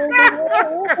power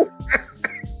the world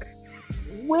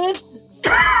with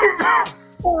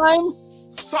time.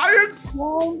 Science.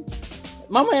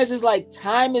 My man's just like,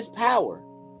 time is power,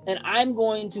 and I'm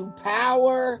going to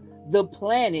power the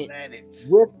planet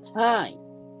with time.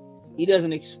 He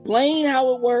doesn't explain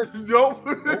how it works. Nope.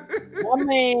 My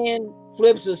man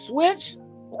flips a switch,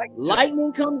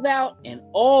 lightning comes out, and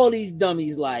all these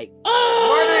dummies like,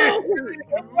 oh,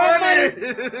 money.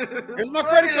 Here's my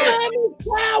credit card. time is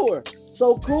power.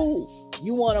 So cool.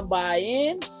 You want to buy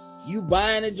in? You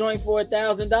buying a joint for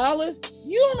 $1,000?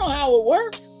 You don't know how it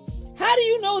works. How do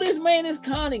you know this man is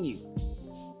conning you?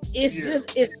 It's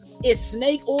just it's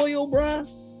snake oil, bruh.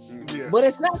 Yeah. But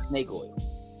it's not snake oil.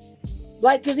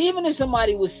 Like, because even if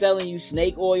somebody was selling you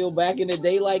snake oil back in the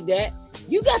day like that,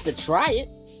 you got to try it.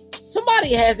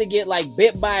 Somebody has to get like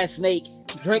bit by a snake,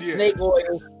 drink snake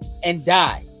oil, and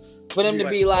die for them to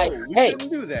be like, hey,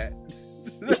 do that.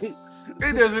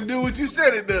 It doesn't do what you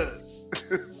said it does.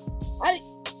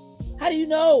 How do you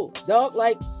know, dog?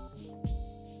 Like,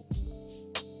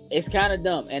 it's kind of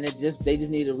dumb, and they just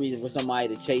need a reason for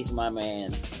somebody to chase my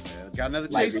man. Got another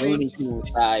like chase Looney Tunes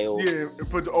style. Yeah, and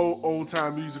put the old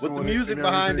time music with on the music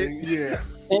behind it. Yeah,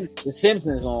 the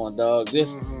Simpsons on, dog.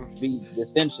 This be the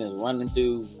Simpsons running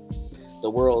through the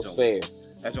World's Fair.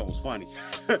 That joke was funny,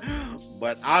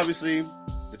 but obviously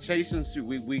the chasing suit.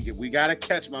 We gotta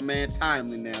catch my man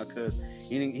timely now because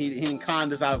he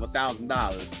conned us out of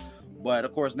 $1,000. But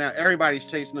of course now everybody's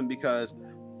chasing him because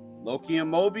Loki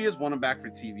and Mobius want him back for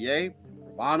TVA.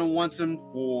 Ravonna wants him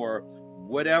for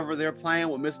whatever they're playing,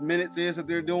 what Miss Minutes is that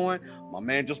they're doing. My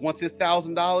man just wants his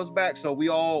 $1,000 back, so we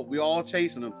all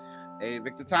chasing him. Hey,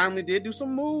 Victor Timely did do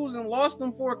some moves and lost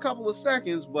them for a couple of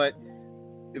seconds, but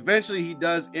eventually he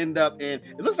does end up in.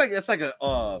 It looks like it's like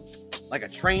a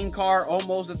train car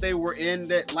almost that they were in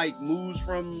that like moves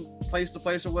from place to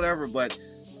place or whatever. But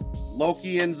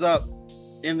Loki ends up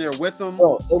in there with them.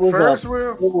 Bro, it was Ferris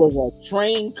wheel? It was a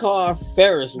train car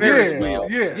Ferris wheel.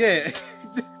 Yeah.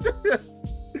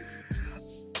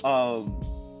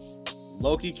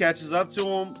 Loki catches up to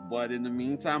him, but in the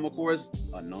meantime, of course,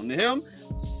 unknown to him,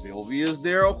 Sylvia's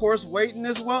there, of course, waiting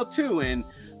as well too. And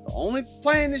the only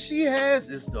plan that she has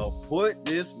is to put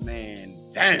this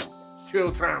man down.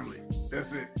 Kill Timely.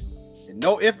 That's it. And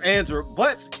no ifs, ands, or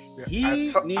buts.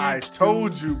 I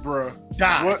told you, bro.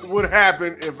 Die. What would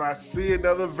happen if I see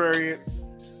another variant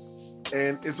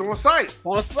and it's on site?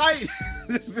 On site.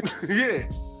 Yeah.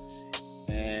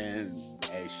 And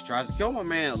hey, she tries to kill my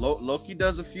man. Loki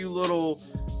does a few little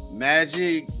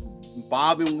magic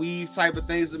bob and weave type of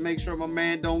things to make sure my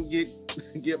man don't get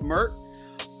murked.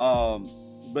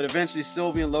 But eventually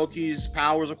Sylvie and Loki's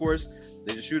powers, of course,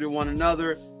 they just shoot at one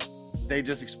another. They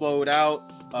just explode out.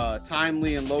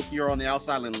 Timely and Loki are on the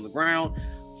outside laying on the ground.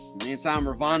 Meantime,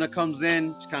 Ravonna comes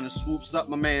in. She kind of swoops up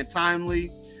my man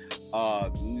Timely.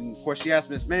 Of course, she asks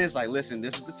Miss Minutes, like, listen,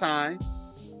 this is the time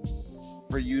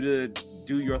for you to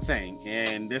do your thing.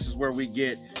 And this is where we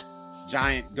get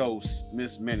giant ghost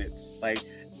Miss Minutes. Like,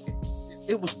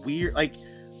 it was weird. Like,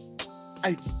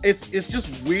 it's just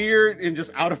weird and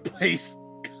just out of place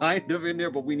kind of in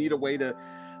there, but we need a way to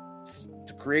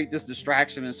create this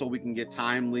distraction and so we can get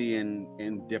Timely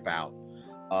and dip out.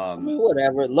 I mean,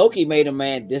 whatever. Loki made a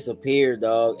man disappear,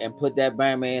 dog, and put that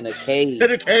man in a cave.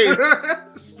 In a cave.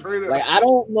 Like, I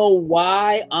don't know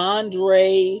why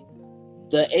Andre,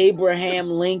 the Abraham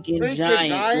Lincoln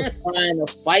giant, was trying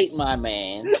to fight my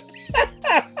man.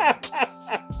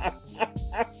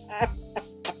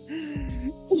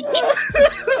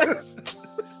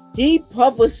 He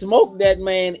puffer smoked that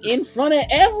man in front of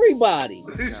everybody.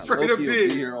 He straight up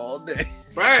did. Here all day.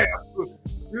 Bam.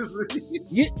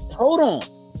 Hold on.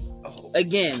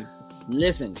 Again,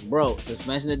 listen, bro.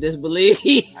 Suspension of disbelief.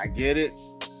 I get it.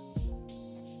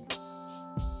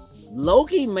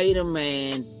 Loki made a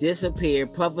man disappear,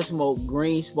 puff of smoke,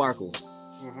 green sparkles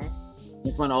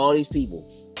in front of all these people.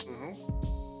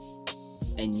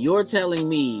 And you're telling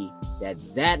me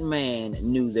that man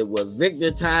knew that what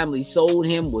Victor Timely sold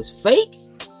him was fake?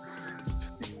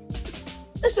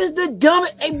 This is the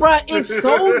dumbest. Hey, bro, it's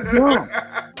so dumb.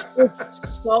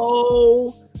 It's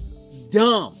so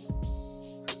dumb.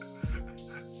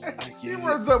 He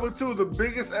runs up with two of the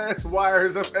biggest ass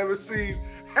wires I've ever seen.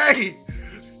 Hey,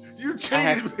 You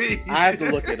cheated me. I have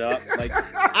to look it up. Like,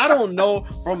 I don't know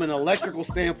from an electrical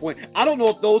standpoint. I don't know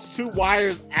if those two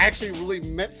wires actually really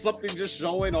meant something just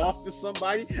showing off to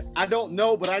somebody. I don't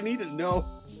know, but I need to know.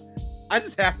 I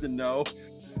just have to know.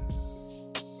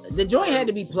 The joint had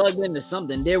to be plugged into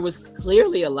something. There was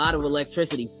clearly a lot of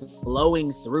electricity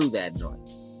flowing through that joint.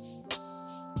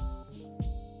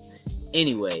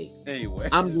 Anyway,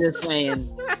 I'm just saying.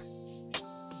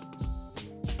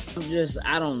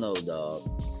 I don't know, dog.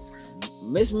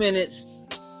 Miss Minutes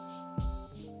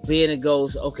being a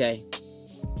ghost, okay.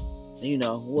 You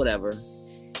know, whatever.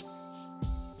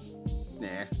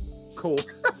 Nah, cool.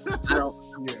 I don't.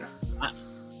 Yeah.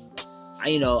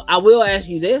 I will ask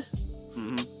you this: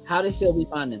 Mm-hmm. how did Sylvie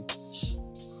find him?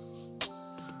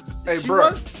 Hey, bro.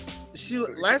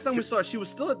 Last time we saw her, she was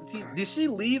still at the TV. Did she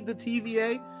leave the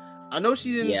TVA? I know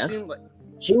she didn't. Yes. Seem like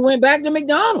She went back to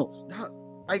McDonald's.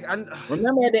 I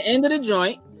Remember at the end of the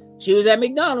joint, she was at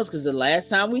McDonald's because the last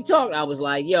time we talked, I was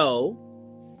like, "Yo."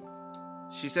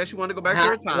 She said she wanted to go back to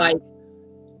her time. Like,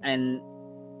 and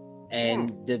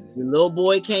the little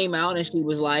boy came out and she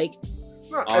was like,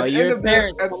 "Are your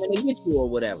parents coming to get you or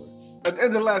whatever?" At the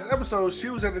end of the last episode, she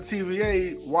was at the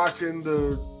TVA watching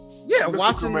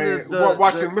watching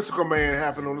Mystical Man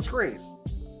happen on the screen.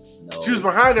 No. She was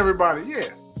behind everybody. Yeah.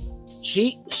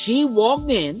 She walked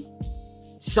in,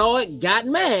 saw it, got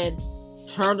mad,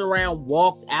 turned around,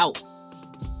 walked out.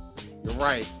 You're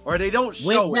right. Or they don't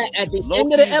show it. At the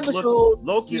end of the episode,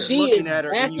 Loki's she looking is at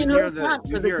her back and you in hear her time.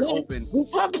 you hear it open. We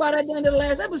talked about it at the end of the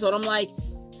last episode. I'm like,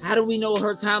 how do we know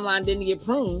her timeline didn't get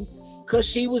pruned? Because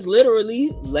she was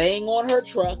literally laying on her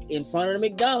truck in front of the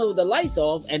McDonald's with the lights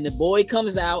off, and the boy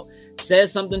comes out,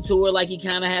 says something to her like he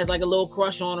kind of has like a little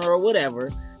crush on her or whatever.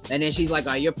 And then she's like,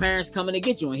 "Are your parents coming to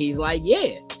get you?" And he's like,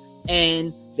 "Yeah."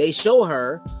 And they show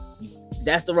her,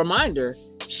 that's the reminder,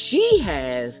 she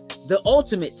has the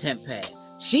ultimate temp pad.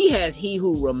 She has He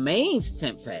Who Remains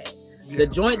temp pad. Yeah. The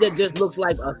joint that just looks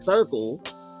like a circle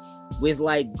with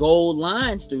like gold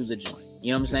lines through the joint.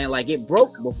 You know what I'm saying? Like it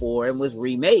broke before and was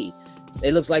remade.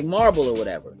 It looks like marble or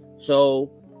whatever.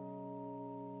 So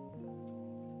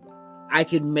I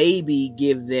could maybe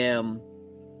give them,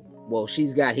 well,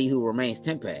 she's got He Who Remains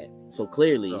temp pad. So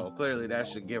clearly that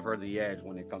should give her the edge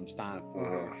when it comes time for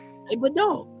her. Hey, but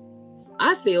no,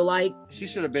 I feel like she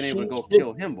should have been able to go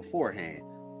kill him beforehand,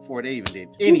 before they even did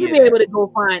any. She should be able to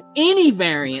go find any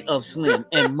variant of Slim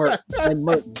and Merc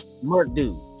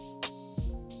dude.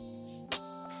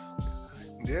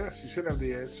 Yeah, she should have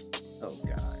the edge. Oh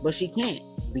God! But she can't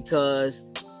because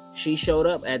she showed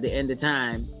up at the end of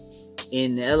time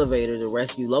in the elevator to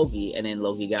rescue Loki, and then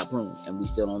Loki got pruned, and we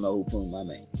still don't know who pruned my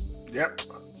man. Yep.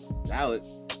 Valid.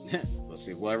 Let's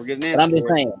see if we'll ever get an answer. But I'm just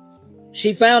saying,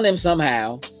 she found him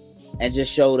somehow and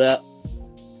just showed up,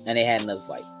 and they had another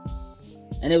fight,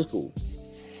 and it was cool.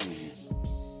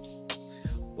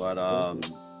 But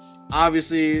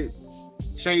obviously,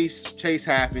 chase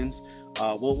happens.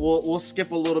 We'll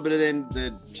skip a little bit of then.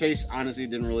 The chase honestly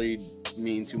didn't really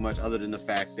mean too much, other than the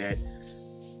fact that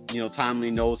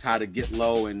Timely knows how to get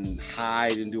low and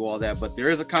hide and do all that. But there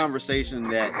is a conversation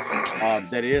that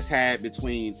that is had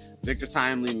between Victor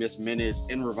Timely, Miss Minutes,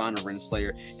 and Ravonna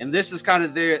Renslayer, and this is kind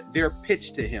of their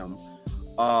pitch to him,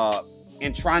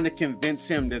 and trying to convince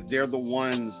him that they're the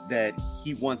ones that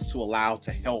he wants to allow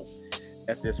to help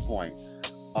at this point.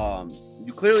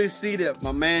 You clearly see that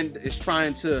my man is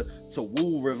trying to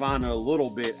woo Ravonna a little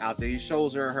bit out there. He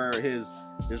shows her his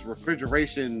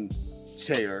refrigeration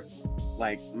chair.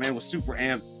 Like, man was super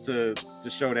amped to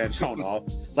show that joint off.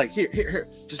 Like, here,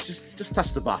 just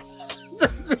touch the bottom.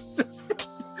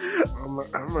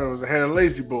 I remember it was a head of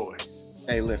lazy boy.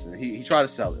 Hey, listen, he tried to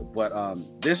sell it, but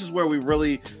this is where we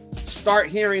really start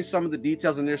hearing some of the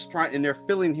details, and they're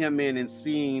filling him in and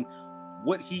seeing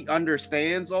what he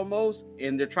understands almost,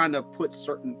 and they're trying to put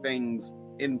certain things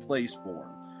in place for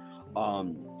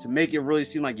him to make it really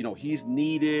seem like he's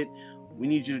needed. We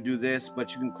need you to do this,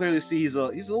 but you can clearly see he's a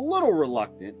little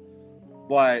reluctant.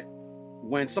 But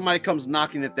when somebody comes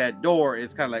knocking at that door,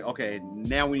 it's kind of like, okay,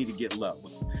 now we need to get low.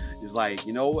 It's like,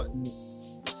 you know what?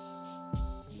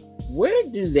 Where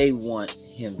do they want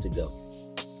him to go?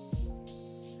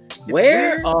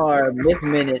 Where are Miss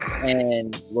Minute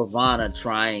and Ravonna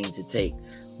trying to take?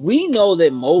 We know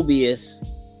that Mobius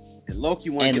and Loki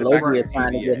are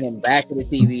trying to get him back to the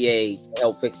TVA to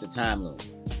help fix the time loop.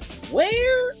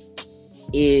 Where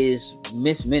is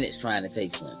Miss Minutes trying to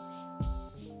take Slim?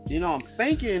 I'm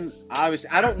thinking, obviously,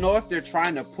 I don't know if they're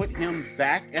trying to put him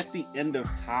back at the end of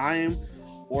time,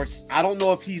 or I don't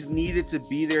know if he's needed to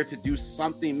be there to do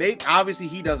something. Maybe, obviously,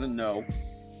 he doesn't know.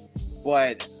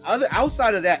 But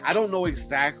outside of that, I don't know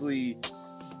exactly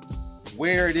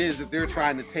where it is that they're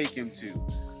trying to take him to.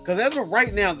 Because as of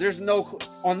right now, there's no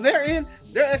on their end.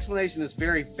 Their explanation is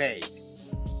very vague.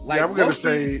 Like yeah, I'm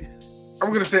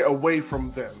gonna say away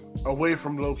from them, away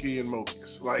from Loki and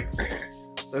Mobius. Like,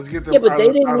 let's get them. Yeah, but they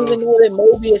didn't even know that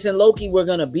Mobius and Loki were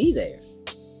gonna be there.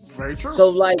 Very true. So,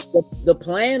 like, the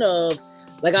plan of,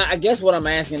 like, I guess what I'm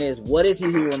asking is, what is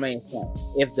He Who Remains plan?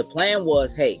 If the plan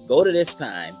was, hey, go to this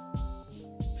time,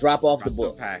 drop off the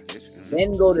book, package,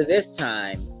 then go to this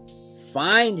time,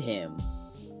 find him,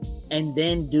 and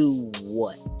then do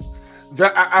what?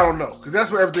 That I don't know, because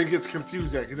that's where everything gets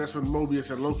confused at. Because that's when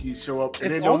Mobius and Loki show up,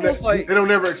 and it's they don't like they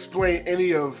don't ever explain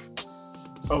any of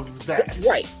that.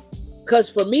 Right? Because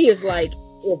for me, it's like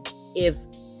if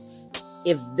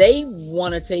they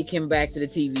want to take him back to the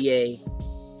TVA,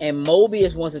 and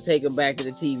Mobius wants to take him back to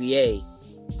the TVA,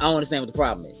 I don't understand what the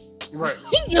problem is. Right?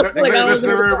 You know,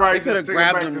 they could have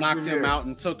grabbed him, knocked him out,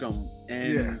 and took him,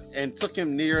 and took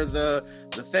him near the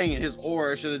thing, and his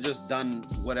aura should have just done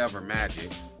whatever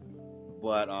magic.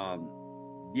 But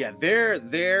yeah,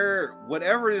 they're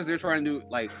whatever it is they're trying to do.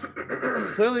 Like,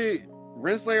 clearly,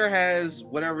 Renslayer has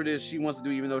whatever it is she wants to do,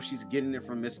 even though she's getting it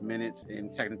from Miss Minutes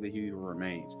and technically He Who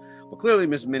Remains. But clearly,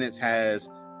 Miss Minutes there's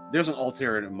an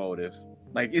ulterior motive.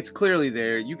 Like, it's clearly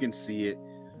there. You can see it.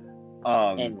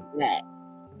 And that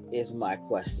is my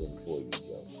question for you,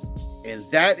 Joe. And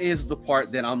that is the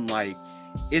part that I'm like,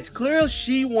 it's clear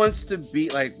she wants to be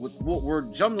like, we're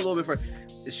jumping a little bit further.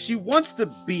 She wants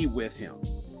to be with him.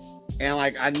 And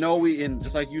like, I know and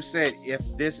just like you said, if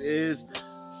this is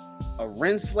a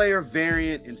Renslayer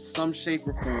variant in some shape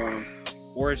or form,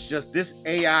 or it's just this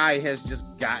AI has just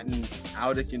gotten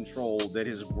out of control, that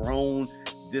has grown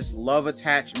this love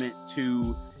attachment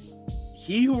to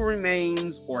He Who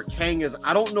Remains or Kang as,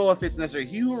 I don't know if it's necessarily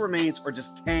He Who Remains or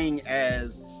just Kang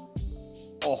as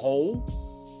a whole.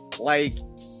 Like,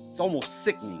 it's almost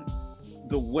sickening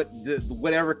the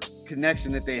whatever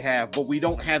connection that they have, but we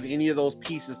don't have any of those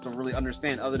pieces to really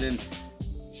understand, other than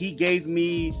he gave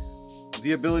me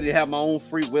the ability to have my own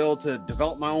free will to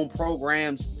develop my own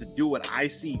programs to do what I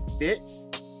see fit.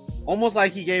 Almost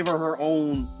like he gave her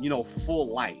own,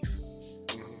 full life.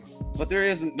 But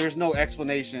there's no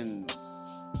explanation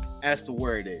as to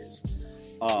where it is.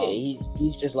 Yeah,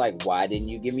 he's just like, why didn't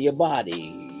you give me a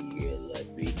body? Let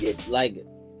me get, like,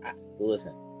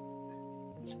 listen.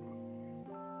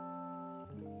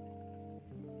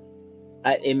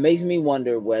 It makes me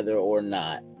wonder whether or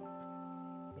not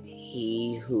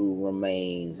He Who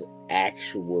Remains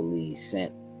actually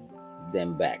sent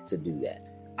them back to do that.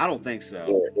 I don't think so.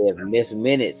 Or if Miss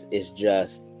Minutes is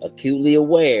just acutely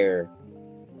aware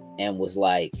and was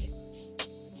like,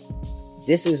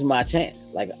 this is my chance.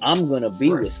 Like, I'm going to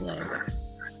be with Slim.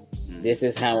 This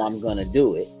is how I'm going to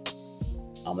do it.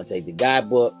 I'm going to take the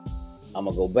guidebook. I'm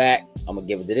going to go back. I'm going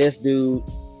to give it to this dude.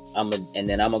 And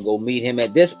then I'm going to go meet him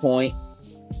at this point.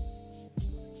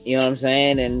 You know what I'm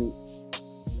saying? And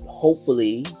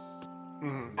hopefully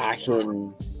I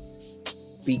can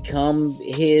become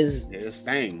his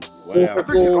thing. Whatever. I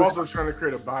think she's also trying to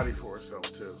create a body for herself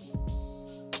too.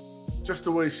 Just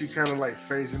the way she kind of like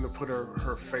phased in to put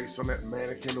her face on that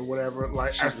mannequin or whatever.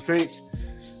 Like, I think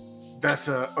that's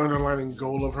an underlining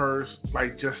goal of hers.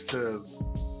 Like, just to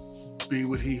be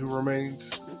with He Who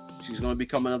Remains. She's going to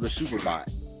become another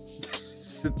Superbot.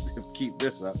 Keep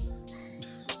this up.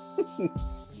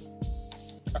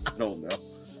 I don't know.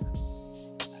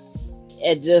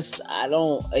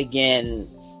 Again,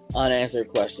 unanswered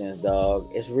questions, dog.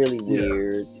 It's really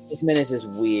weird. Yeah. This Minutes is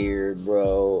weird,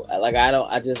 bro. Like, I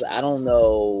don't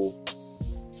know.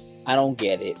 I don't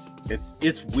get it.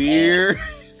 It's weird.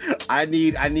 I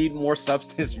need more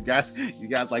substance. You guys,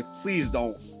 like, please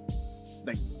don't.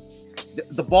 Like,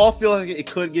 the ball feels like it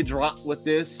could get dropped with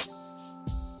this.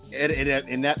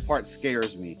 And that part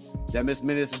scares me. That Miss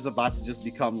Minutes is about to just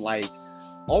become like,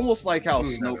 almost like how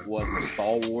Snoke was in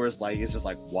Star Wars. Like, it's just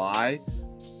like, why?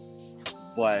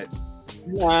 But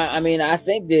no, I mean, I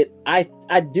think that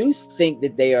I do think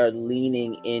that they are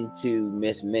leaning into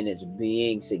Miss Minutes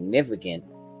being significant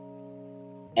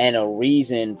and a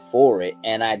reason for it.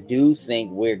 And I do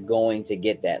think we're going to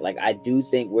get that. Like, I do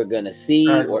think we're going to see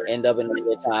or end up in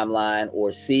another timeline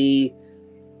or see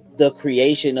the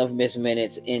creation of Miss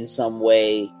Minutes in some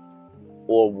way,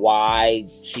 or why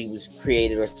she was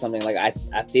created or something. Like,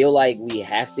 I feel like we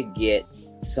have to get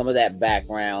some of that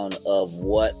background of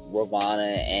what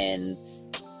Ravonna and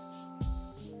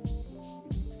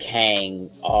Kang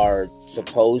are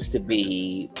supposed to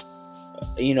be,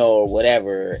 or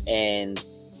whatever, and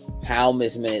how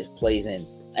Miss Minutes plays in.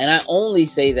 And I only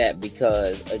say that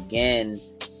because, again,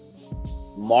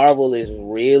 Marvel is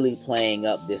really playing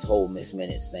up this whole Miss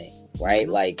Minutes thing. right?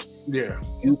 Like, yeah,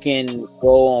 you can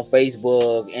go on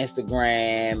Facebook,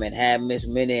 Instagram, and have Miss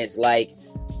Minutes. Like,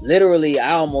 literally,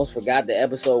 I almost forgot the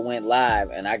episode went live,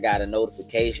 and I got a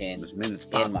notification in my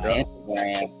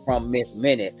Instagram from Miss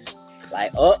Minutes.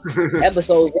 Like,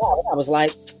 episode live. I was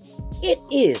like, it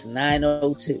is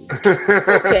 9:02.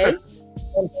 Okay.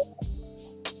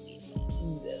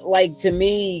 Like, to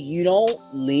me, you don't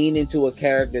lean into a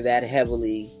character that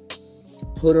heavily,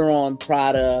 put her on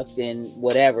product and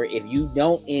whatever, if you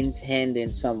don't intend in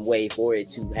some way for it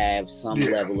to have some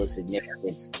level of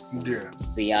significance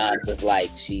beyond just like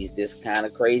she's this kind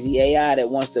of crazy AI that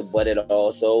wants to. But it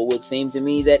also would seem to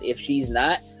me that if she's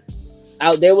not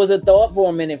out, there was a thought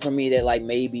for a minute for me that like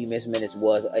maybe Miss Minutes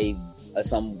was a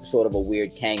some sort of a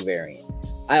weird Kang variant.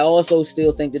 I also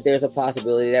still think that there's a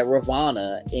possibility that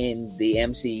Ravonna in the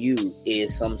MCU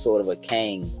is some sort of a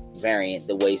Kang variant,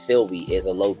 the way Sylvie is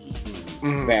a Loki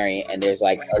variant, and there's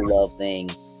like a love thing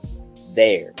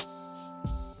there.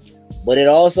 But it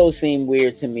also seemed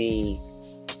weird to me,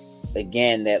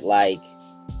 again, that like,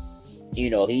 you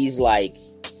know, he's like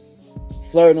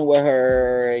flirting with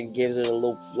her and gives her a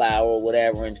little flower or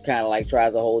whatever, and kind of like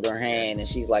tries to hold her hand, and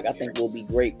she's like, I think we'll be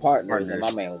great partners. And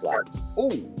my man was like,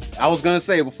 oh, I was gonna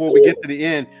say before we get to the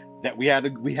end that we had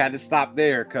to stop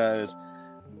there, because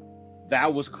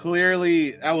that was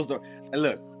the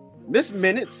look, Miss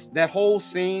Minutes, that whole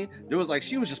scene, there was like,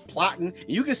 she was just plotting.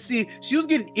 You could see she was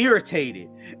getting irritated.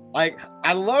 Like,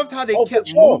 I loved how they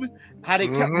kept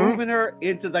moving her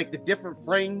into like the different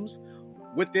frames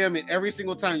with them, and every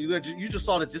single time you just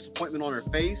saw the disappointment on her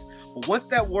face. But once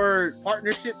that word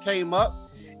partnership came up,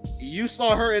 you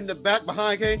saw her in the back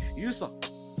behind Kane. You saw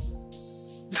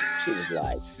she was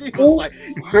like,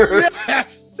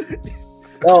 yes.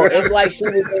 No, it's like she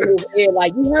was in his ear,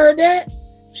 like, you heard that?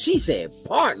 She said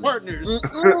partners.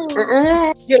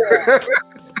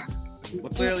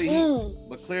 But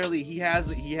clearly he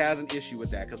has an issue with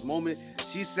that, because the moment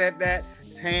she said that,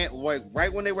 his hand, like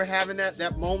right when they were having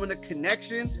that moment of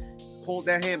connection, pulled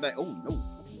that hand back. Oh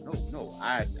no,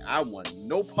 I want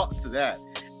no parts of that.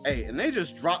 Hey, and they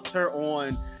just dropped her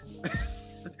on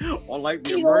on like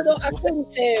the emergency. I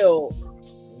couldn't tell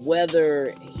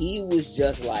whether he was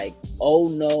just like, oh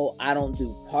no, I don't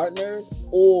do partners,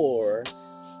 or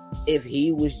if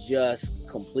he was just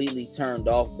completely turned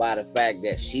off by the fact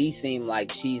that she seemed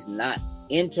like she's not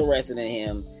interested in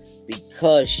him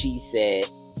because she said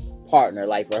partner.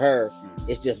 Like, for her,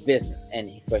 it's just business, and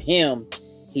for him,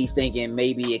 he's thinking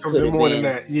maybe it could have been than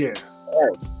that. Yeah,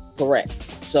 correct.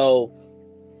 So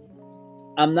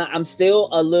I'm still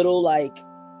a little like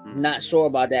not sure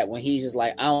about that when he's just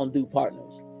like, I don't do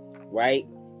partners, right?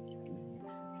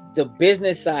 The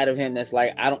business side of him that's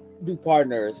like, I don't do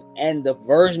partners, and the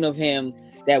version of him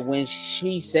that when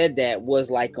she said that was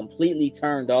like completely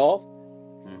turned off,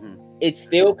 it's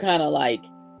still kind of like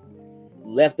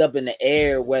left up in the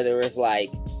air whether it's like,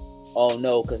 oh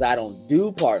no, because I don't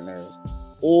do partners,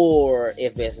 or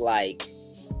if it's like,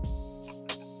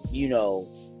 you know,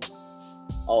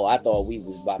 oh, I thought we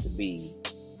was about to be,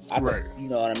 right. You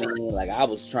know what I mean? Like, I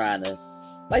was trying to,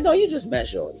 like, no, you just met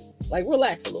shorty. Like,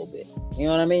 relax a little bit. You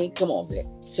know what I mean? Come on, Vic.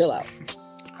 Chill out.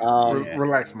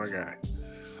 Relax, my guy.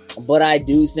 But I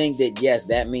do think that, yes,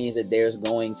 that means that there's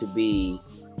going to be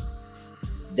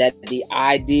that the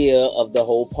idea of the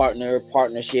whole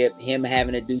partnership, him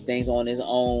having to do things on his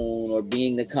own, or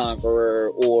being the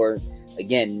conqueror, or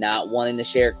again, not wanting to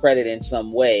share credit in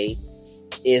some way,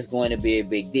 is going to be a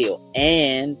big deal.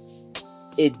 And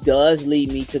it does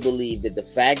lead me to believe that the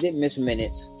fact that Miss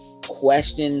Minutes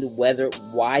questioned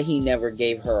why he never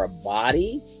gave her a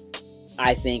body,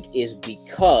 I think is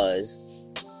because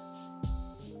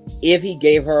if he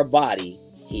gave her a body,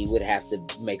 he would have to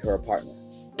make her a partner.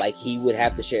 Like, he would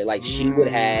have to share, like, she would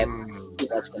have too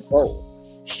much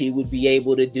control. She would be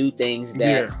able to do things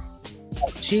that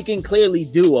she can clearly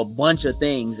do a bunch of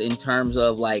things in terms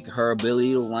of like her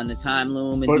ability to run the time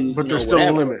loom and but there's still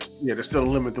a limit. Yeah, there's still a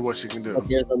limit to what she can do. But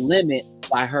there's a limit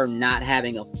by her not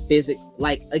having a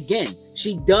like, again,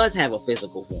 she does have a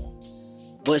physical form,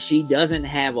 but she doesn't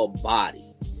have a body.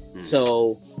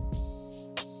 So,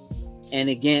 and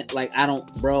again, like, I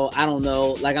don't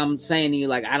know. Like, I'm saying to you,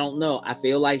 like, I don't know. I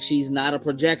feel like she's not a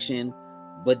projection,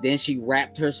 but then she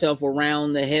wrapped herself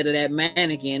around the head of that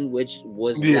mannequin, which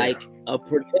was like a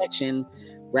projection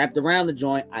wrapped around the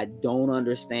joint. I don't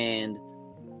understand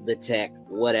the tech,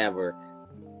 whatever.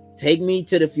 Take me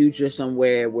to the future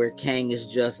somewhere where Kang is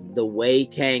just the way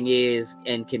Kang is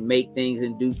and can make things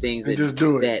and do things and just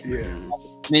do it.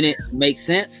 That minute makes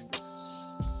sense.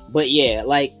 But yeah,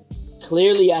 like,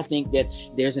 clearly I think that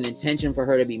there's an intention for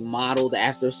her to be modeled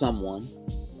after someone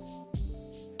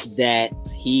that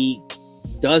he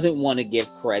doesn't want to give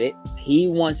credit. He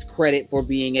wants credit for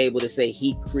being able to say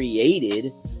he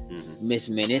created Miss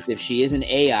Minutes, if she is an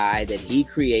AI that he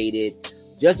created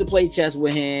just to play chess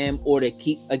with him, or to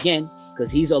keep, again,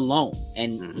 because he's alone,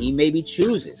 and he maybe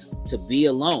chooses to be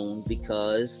alone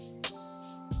because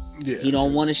he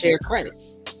don't want to share credit.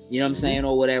 You know what I'm saying?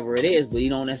 Or whatever it is, but he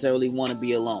don't necessarily want to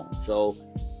be alone. So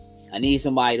I need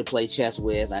somebody to play chess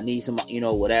with. I need some,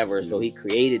 whatever. So he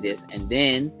created this, and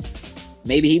then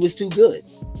maybe he was too good.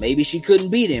 Maybe she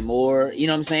couldn't beat him, or, you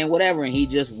know what I'm saying? Whatever. And he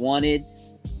just wanted,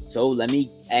 so let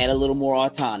me add a little more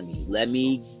autonomy. Let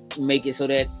me make it so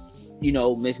that,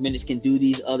 Miss Minutes can do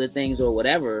these other things or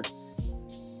whatever.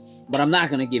 But I'm not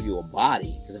going to give you a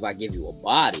body, because if I give you a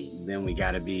body, then we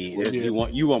got to be,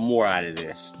 you want more out of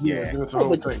this. Yeah.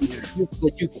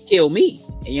 But you could kill me.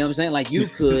 You know what I'm saying? Like, you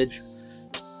could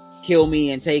kill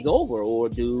me and take over, or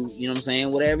do,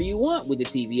 whatever you want with the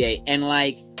TVA. And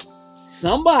like,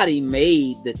 somebody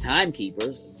made the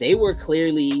timekeepers. They were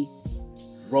clearly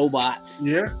robots.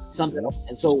 Yeah. Something.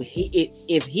 And so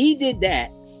if he did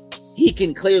that, he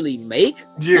can clearly make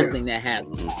something that has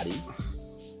a body.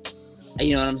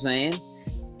 You know what I'm saying?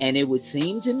 And it would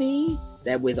seem to me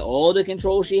that with all the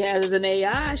control she has as an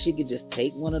AI, she could just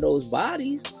take one of those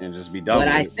bodies and just be done. But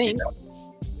I think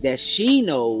that she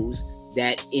knows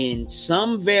that in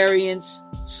some variance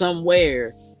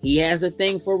somewhere, he has a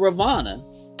thing for Ravana.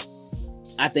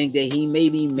 I think that he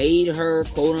maybe made her,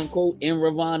 quote unquote, in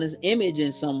Ravana's image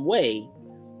in some way,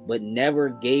 but never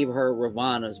gave her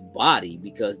Ravana's body,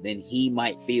 because then he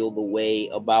might feel the way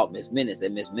about Miss Minutes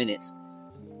that Miss Minutes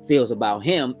feels about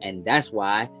him, and that's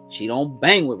why she don't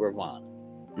bang with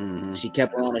Ravana. She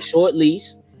kept her on a short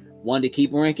leash, wanted to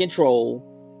keep her in control,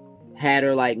 had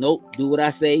her like, nope, do what I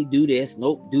say, do this,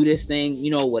 nope, do this thing,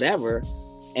 whatever,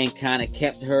 and kind of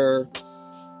kept her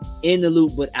in the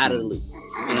loop but out of the loop.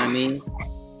 You know what I mean?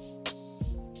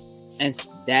 And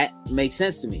that makes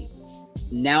sense to me.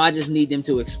 Now I just need them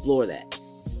to explore that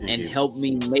and help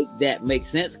me make that make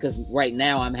sense, because right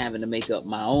now I'm having to make up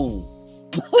my own.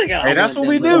 Hey, that's what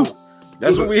we do.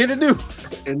 That's what we're here to do.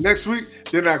 And next week,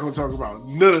 they're not going to talk about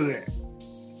none of that.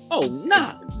 Oh,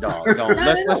 nah. No.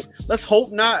 Let's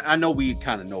hope not. I know we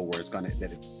kind of know where it's gonna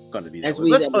be. Let's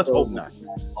hope not.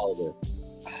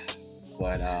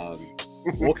 But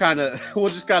we'll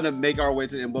just kind of make our way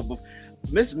to the end. But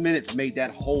Miss Minutes made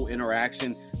that whole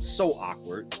interaction so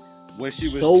awkward. When she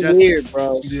was so just weird,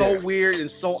 bro. So weird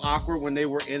and so awkward when they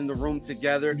were in the room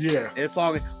together. Yeah. And it's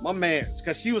all my man,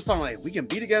 because she was talking like, we can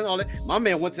be together and all that. My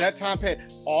man went to that time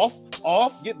pad, off,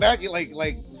 get back,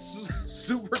 like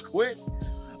super quick.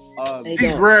 He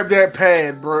grabbed that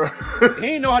pad, bro. He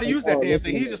didn't know how to use that damn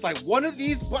thing. He's just like, one of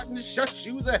these buttons shuts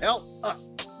you the hell up.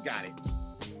 Got it.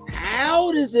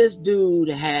 How does this dude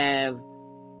have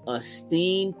a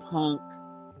steampunk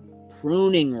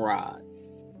pruning rod?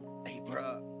 Hey,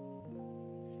 bro.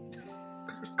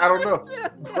 I don't know.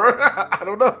 Bro, I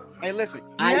don't know. Hey, listen.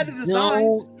 I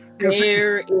don't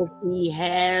care if he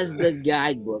has the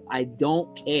guidebook. I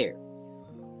don't care.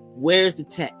 Where's the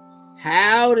tech?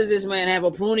 How does this man have a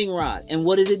pruning rod? And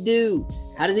what does it do?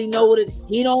 How does he know what it?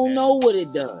 He don't know what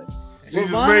it does. He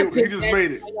just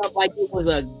made it up like it was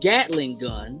a Gatling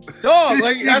gun. Dog,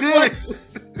 like that's what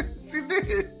she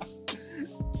did.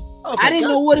 I didn't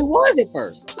know what it was at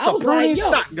first. I was like,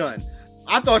 yo, shotgun.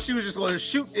 I thought she was just going to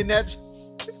shoot in that.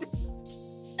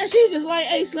 And she's just like,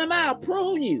 hey, Slim, I'll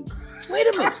prune you. Wait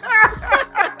a minute.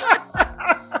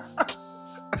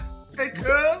 Hey,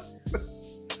 cuz.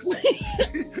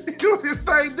 You do this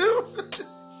thing, dude.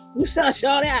 You saw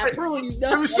Shawty, I'll prune you,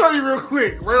 dog. Let me show you real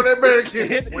quick. Roll that mannequin.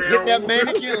 Hit that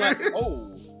mannequin like,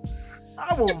 oh.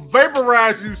 I will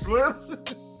vaporize you, Slim.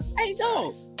 Hey,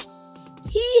 dog.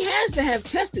 He has to have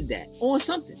tested that on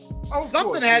something.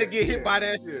 Something had to get hit by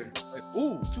that. Yeah. Like,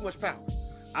 ooh, too much power.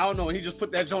 I don't know. He just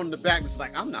put that joint in the back. It's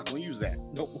like, I'm not going to use that.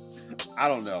 Nope. I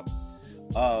don't know.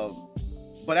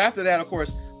 But after that, of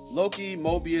course, Loki,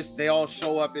 Mobius, they all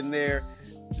show up in there.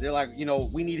 They're like,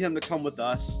 we need him to come with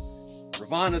us.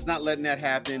 Ravana's not letting that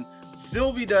happen.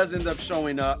 Sylvie does end up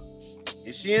showing up,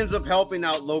 and she ends up helping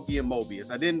out Loki and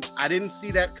Mobius. I didn't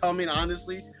see that coming,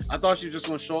 honestly. I thought she was just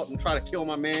going to show up and try to kill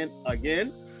my man again.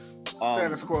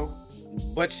 Status quo.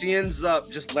 But she ends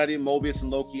up just letting Mobius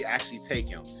and Loki actually take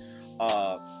him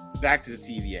back to the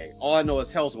TVA. All I know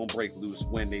is hell's gonna break loose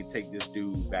when they take this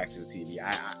dude back to the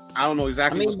TVA. I don't know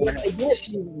exactly what's gonna happen.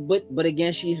 But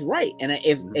again, she's right. And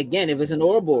if it's an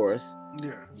Ouroboros,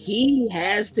 he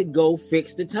has to go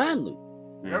fix the time loop.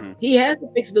 Yep. He has to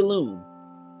fix the loom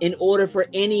in order for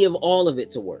any of all of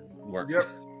it to work. Yep.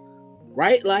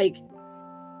 Right? Like,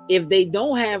 if they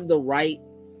don't have the right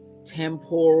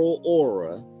temporal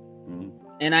aura,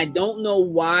 And I don't know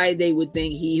why they would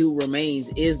think He Who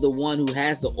Remains is the one who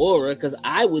has the aura, because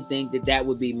I would think that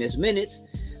would be Miss Minutes.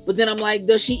 But then I'm like,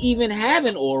 does she even have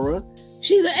an aura?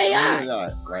 She's an AI.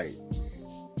 Right.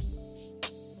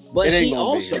 But she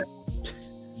also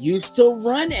used to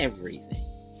run everything.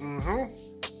 Mm-hmm.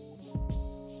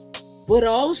 But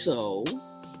also,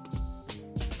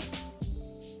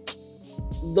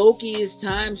 Loki is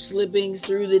time slipping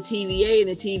through the TVA, and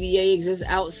the TVA exists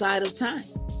outside of time.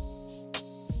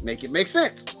 Make it make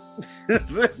sense.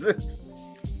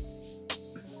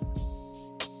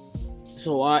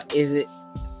 So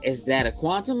is that a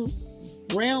quantum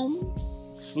realm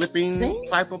slipping thing?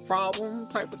 type of problem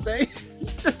type of thing?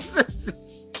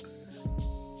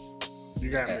 You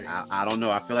got me. I don't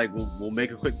know. I feel like we'll make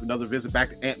another visit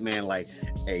back to Ant-Man. Like,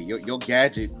 hey, your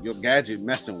gadget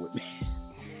messing with me.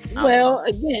 Well,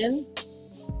 again,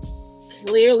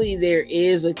 clearly there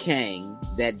is a Kang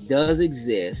that does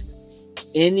exist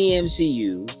in the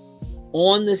MCU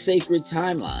on the sacred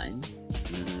timeline,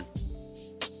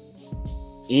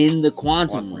 in the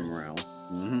quantum realm.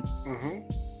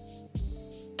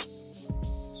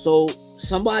 So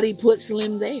somebody put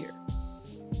Slim there.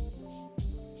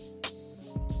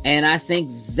 And I think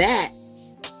that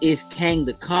is Kang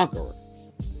the Conqueror.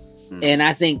 And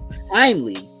I think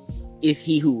Timely is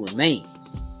He Who Remains.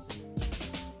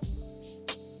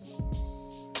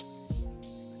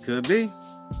 Could be.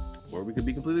 Or we could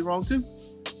be completely wrong too.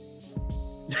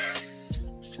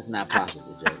 That's not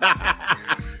possible, Joe.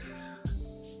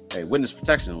 Hey, witness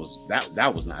protection was that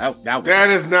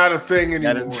is not a thing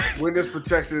anymore. Witness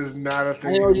protection is not a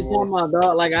thing I know what you're anymore. talking about,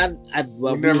 dog. Like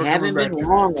we haven't been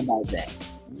wrong about that.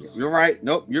 You're right.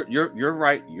 Nope, you're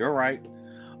right. You're right.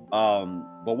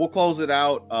 But we'll close it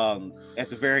out at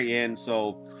the very end.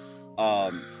 So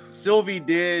Sylvie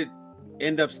did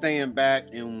end up staying back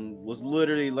and was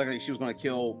literally looking like she was going to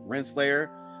kill Renslayer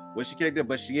when she kicked it,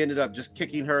 but she ended up just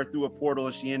kicking her through a portal,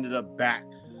 and she ended up back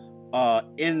at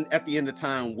the end of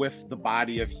time with the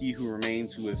body of He Who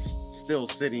Remains, who is still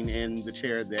sitting in the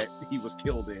chair that he was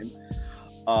killed in.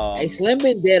 Hey, Slim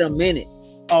been dead a minute.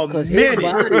 Because his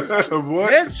body,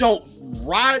 that don't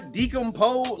rot,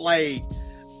 decompose. Like,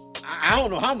 I don't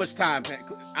know how much time.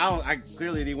 I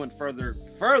clearly they went further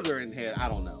in head. I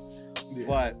don't know,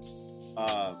 but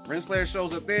Renslayer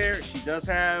shows up there. She does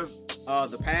have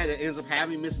the pad that ends up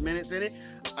having Miss Minutes in it.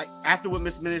 After what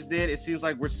Miss Minutes did, it seems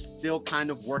like we're still kind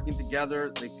of working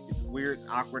together. Like, it's weird,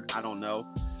 awkward. I don't know.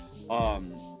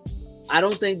 I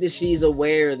don't think that she's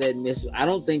aware that I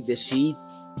don't think that she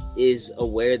is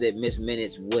aware that Miss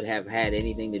Minutes would have had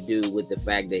anything to do with the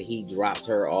fact that he dropped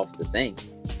her off the thing.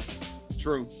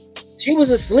 True. She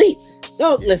was asleep.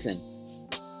 No, listen.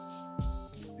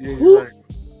 Yeah,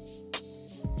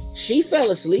 she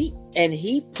fell asleep and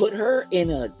he put her in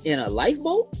a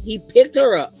lifeboat. He picked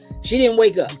her up. She didn't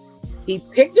wake up. He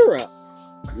picked her up,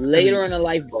 laid her in a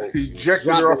lifeboat, he ejected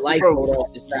dropped her the off lifeboat the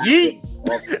off the side. Yeet.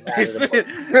 Off the side of the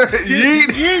boat.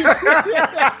 Yeet.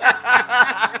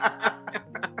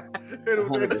 Hit him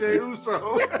with that Jey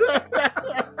Uso.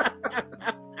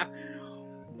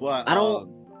 But I don't.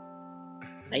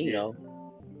 You know,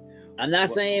 I'm not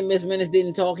saying Miss Minutes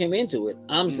didn't talk him into it.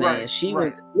 I'm saying she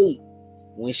went to sleep.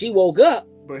 When she woke up,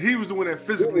 but he was the one that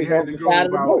physically had to go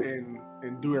about and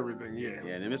do everything. Yeah.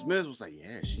 And Miss Minutes was like,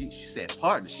 yeah, she said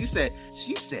partner. She said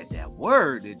that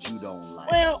word that you don't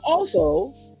like. Well,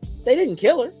 also, they didn't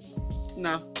kill her.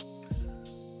 No.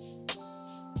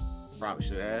 Probably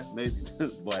should have, maybe.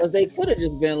 But they could have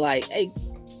just been like, hey,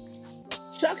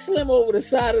 chuck Slim over the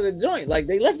side of the joint. Like,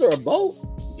 they left her a boat.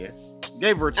 Yeah.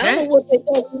 Gave her a chance. I don't know what they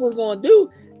thought she was going to do.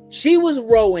 She was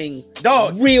rowing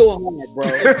real hard,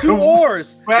 bro. 2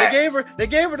 oars. They gave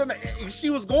her the. She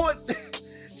was going.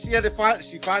 She had to find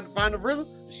the rhythm.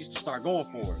 She started going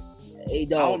for it. Hey,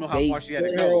 dog, I don't know how far she had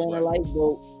to go. Her on a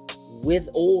lifeboat with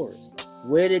oars.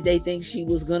 Where did they think she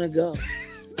was gonna go?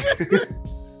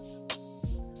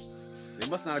 They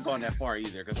must not have gone that far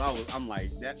either, because I'm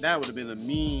like that would have been a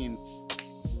mean.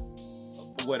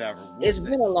 Whatever. It's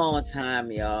been a long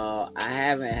time, y'all. I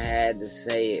haven't had to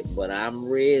say it, but I'm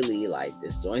really like,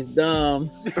 this joint's dumb.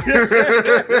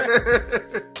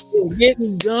 It's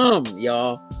getting dumb,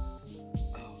 y'all.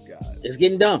 Oh God, it's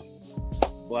getting dumb.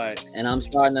 And I'm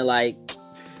starting to like.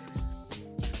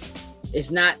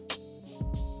 It's not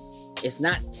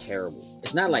terrible.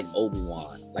 It's not like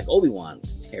Obi-Wan. Like,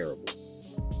 Obi-Wan's terrible.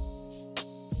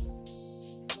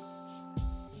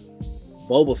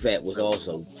 Boba Fett was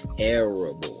also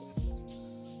terrible.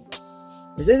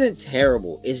 This isn't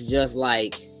terrible. It's just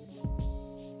like,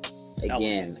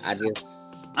 again,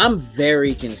 I'm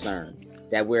very concerned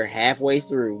that we're halfway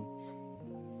through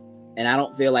And I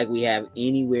don't feel like we have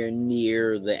anywhere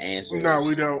near the answers. No,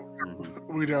 we don't.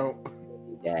 We don't.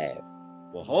 Yeah.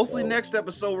 Well, hopefully next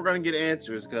episode we're going to get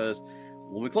answers, because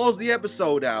when we close the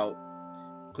episode out,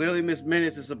 clearly Miss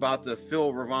Minutes is about to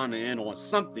fill Ravonna in on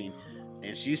something.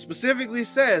 And she specifically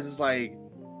says, it's like,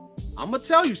 I'm going to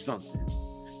tell you something.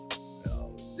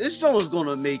 This show is going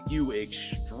to make you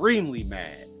extremely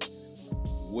mad.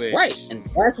 Right. And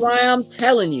that's why I'm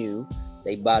telling you,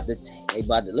 they about to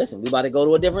listen, we about to go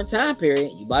to a different time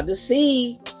period. You about to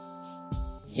see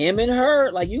him and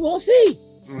her, like you gonna see.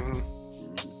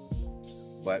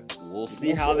 But we'll see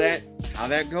how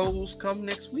that goes come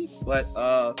next week. But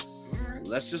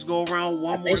let's just go around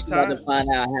one more time. About to find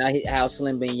out how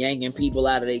Slim been yanking people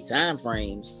out of their time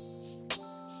frames.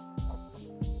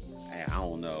 I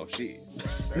don't know.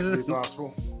 That could be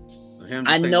possible.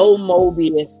 I know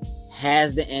Mobius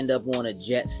has to end up on a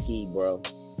jet ski, bro.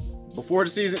 Before the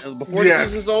season's over,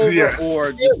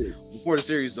 or just before the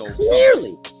series is over.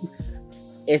 Clearly,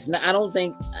 it's not. I don't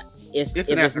think if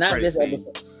it's not this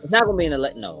episode, it's not gonna be in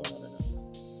the no.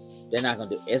 They're not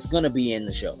gonna do it. It's gonna be in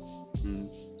the show.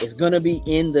 It's gonna be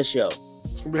in the show.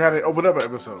 We had to open up an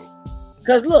episode.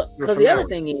 Because the other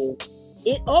thing is,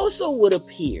 it also would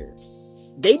appear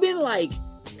they've been like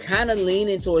kind of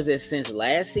leaning towards this since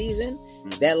last season,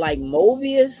 that like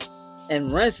Mobius and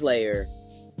Renslayer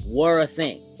were a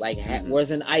thing, like was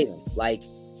an item, like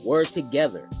were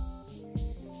together.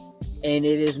 And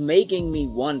it is making me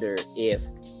wonder if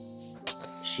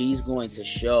she's going to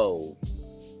show,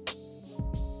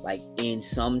 like in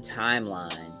some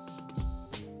timeline,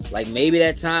 like maybe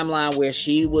that timeline where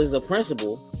she was a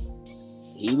principal,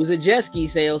 he was a jet ski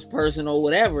salesperson or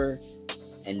whatever,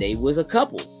 and they was a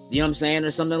couple, you know what I'm saying,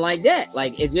 or something like that.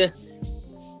 Like it just,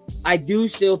 I do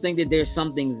still think that there's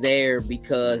something there,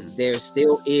 because there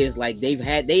still is, like they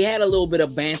had a little bit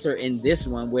of banter in this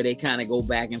one where they kind of go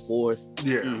back and forth.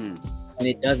 Yeah. And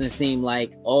it doesn't seem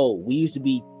like, oh, we used to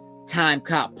be time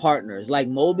cop partners. Like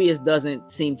Mobius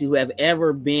doesn't seem to have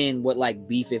ever been what like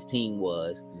B-15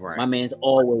 was. Right. My man's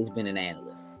always been an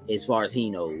analyst, as far as he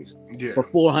knows. Yeah. For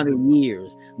 400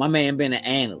 years, my man been an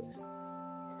analyst.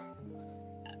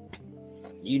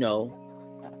 You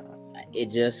know,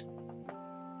 it just,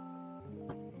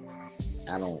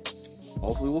 I don't.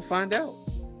 Hopefully we'll find out.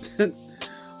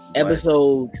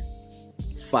 Episode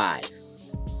 5.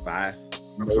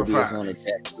 Episode 5.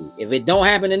 If it don't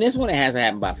happen in this one, it has to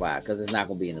happen by 5, because it's not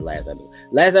going to be in the last episode.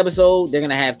 Last episode, they're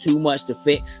going to have too much to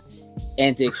fix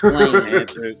and to explain. They're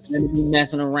going to be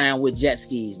messing around with jet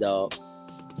skis, dog.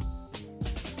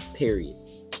 Period.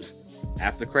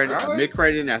 After credit,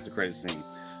 mid-credit and after credit scene.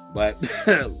 But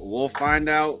we'll find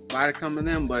out by the coming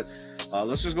in. But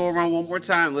let's just go around one more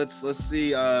time. Let's see.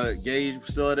 Gage we're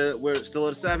still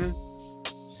at a 7.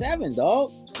 7,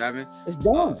 dog. 7. It's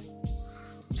done.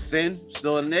 Sin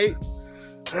still at an 8.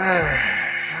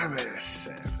 I'm at a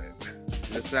 7.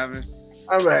 At 7.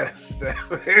 I'm at a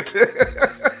 7.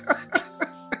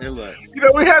 Hey, look. You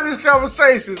know, we have these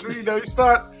conversations. You know, you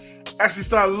start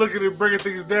looking and breaking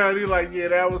things down. You're like, yeah,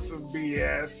 that was some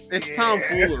BS. It's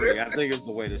tomfoolery, I think is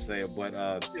the way to say it. But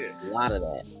a lot of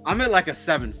that. I'm at like a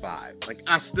 7.5. Like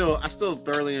I still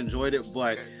thoroughly enjoyed it,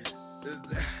 but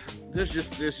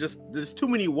there's too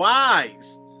many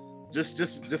whys.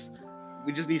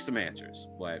 We just need some answers.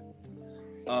 But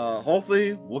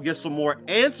hopefully we'll get some more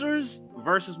answers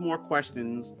versus more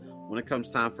questions when it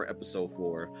comes time for episode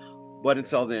 4. But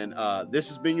until then, this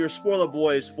has been your Spoiler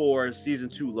Boys for season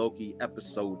 2 Loki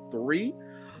episode 3.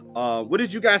 What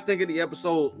did you guys think of the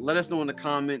episode? Let us know in the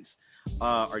comments.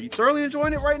 Are you thoroughly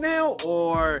enjoying it right now,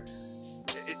 or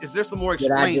is there some more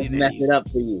explaining? Did I just mess it up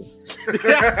for you?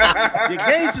 Your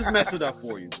Gage just messed it up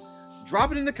for you.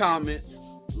 Drop it in the comments.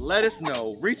 Let us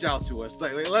know. Reach out to us.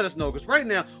 Like, let us know, because right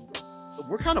now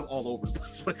we're kind of all over the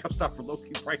place when it comes to for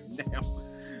Loki right now.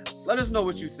 Let us know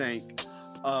what you think.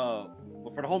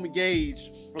 But for the homie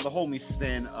Gage, for the homie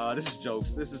Sin, this is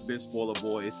Jokes. This has been Spoiler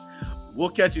Boys. We'll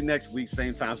catch you next week,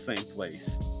 same time, same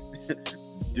place.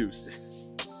 Deuces.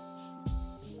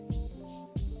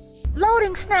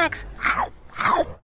 Loading snacks.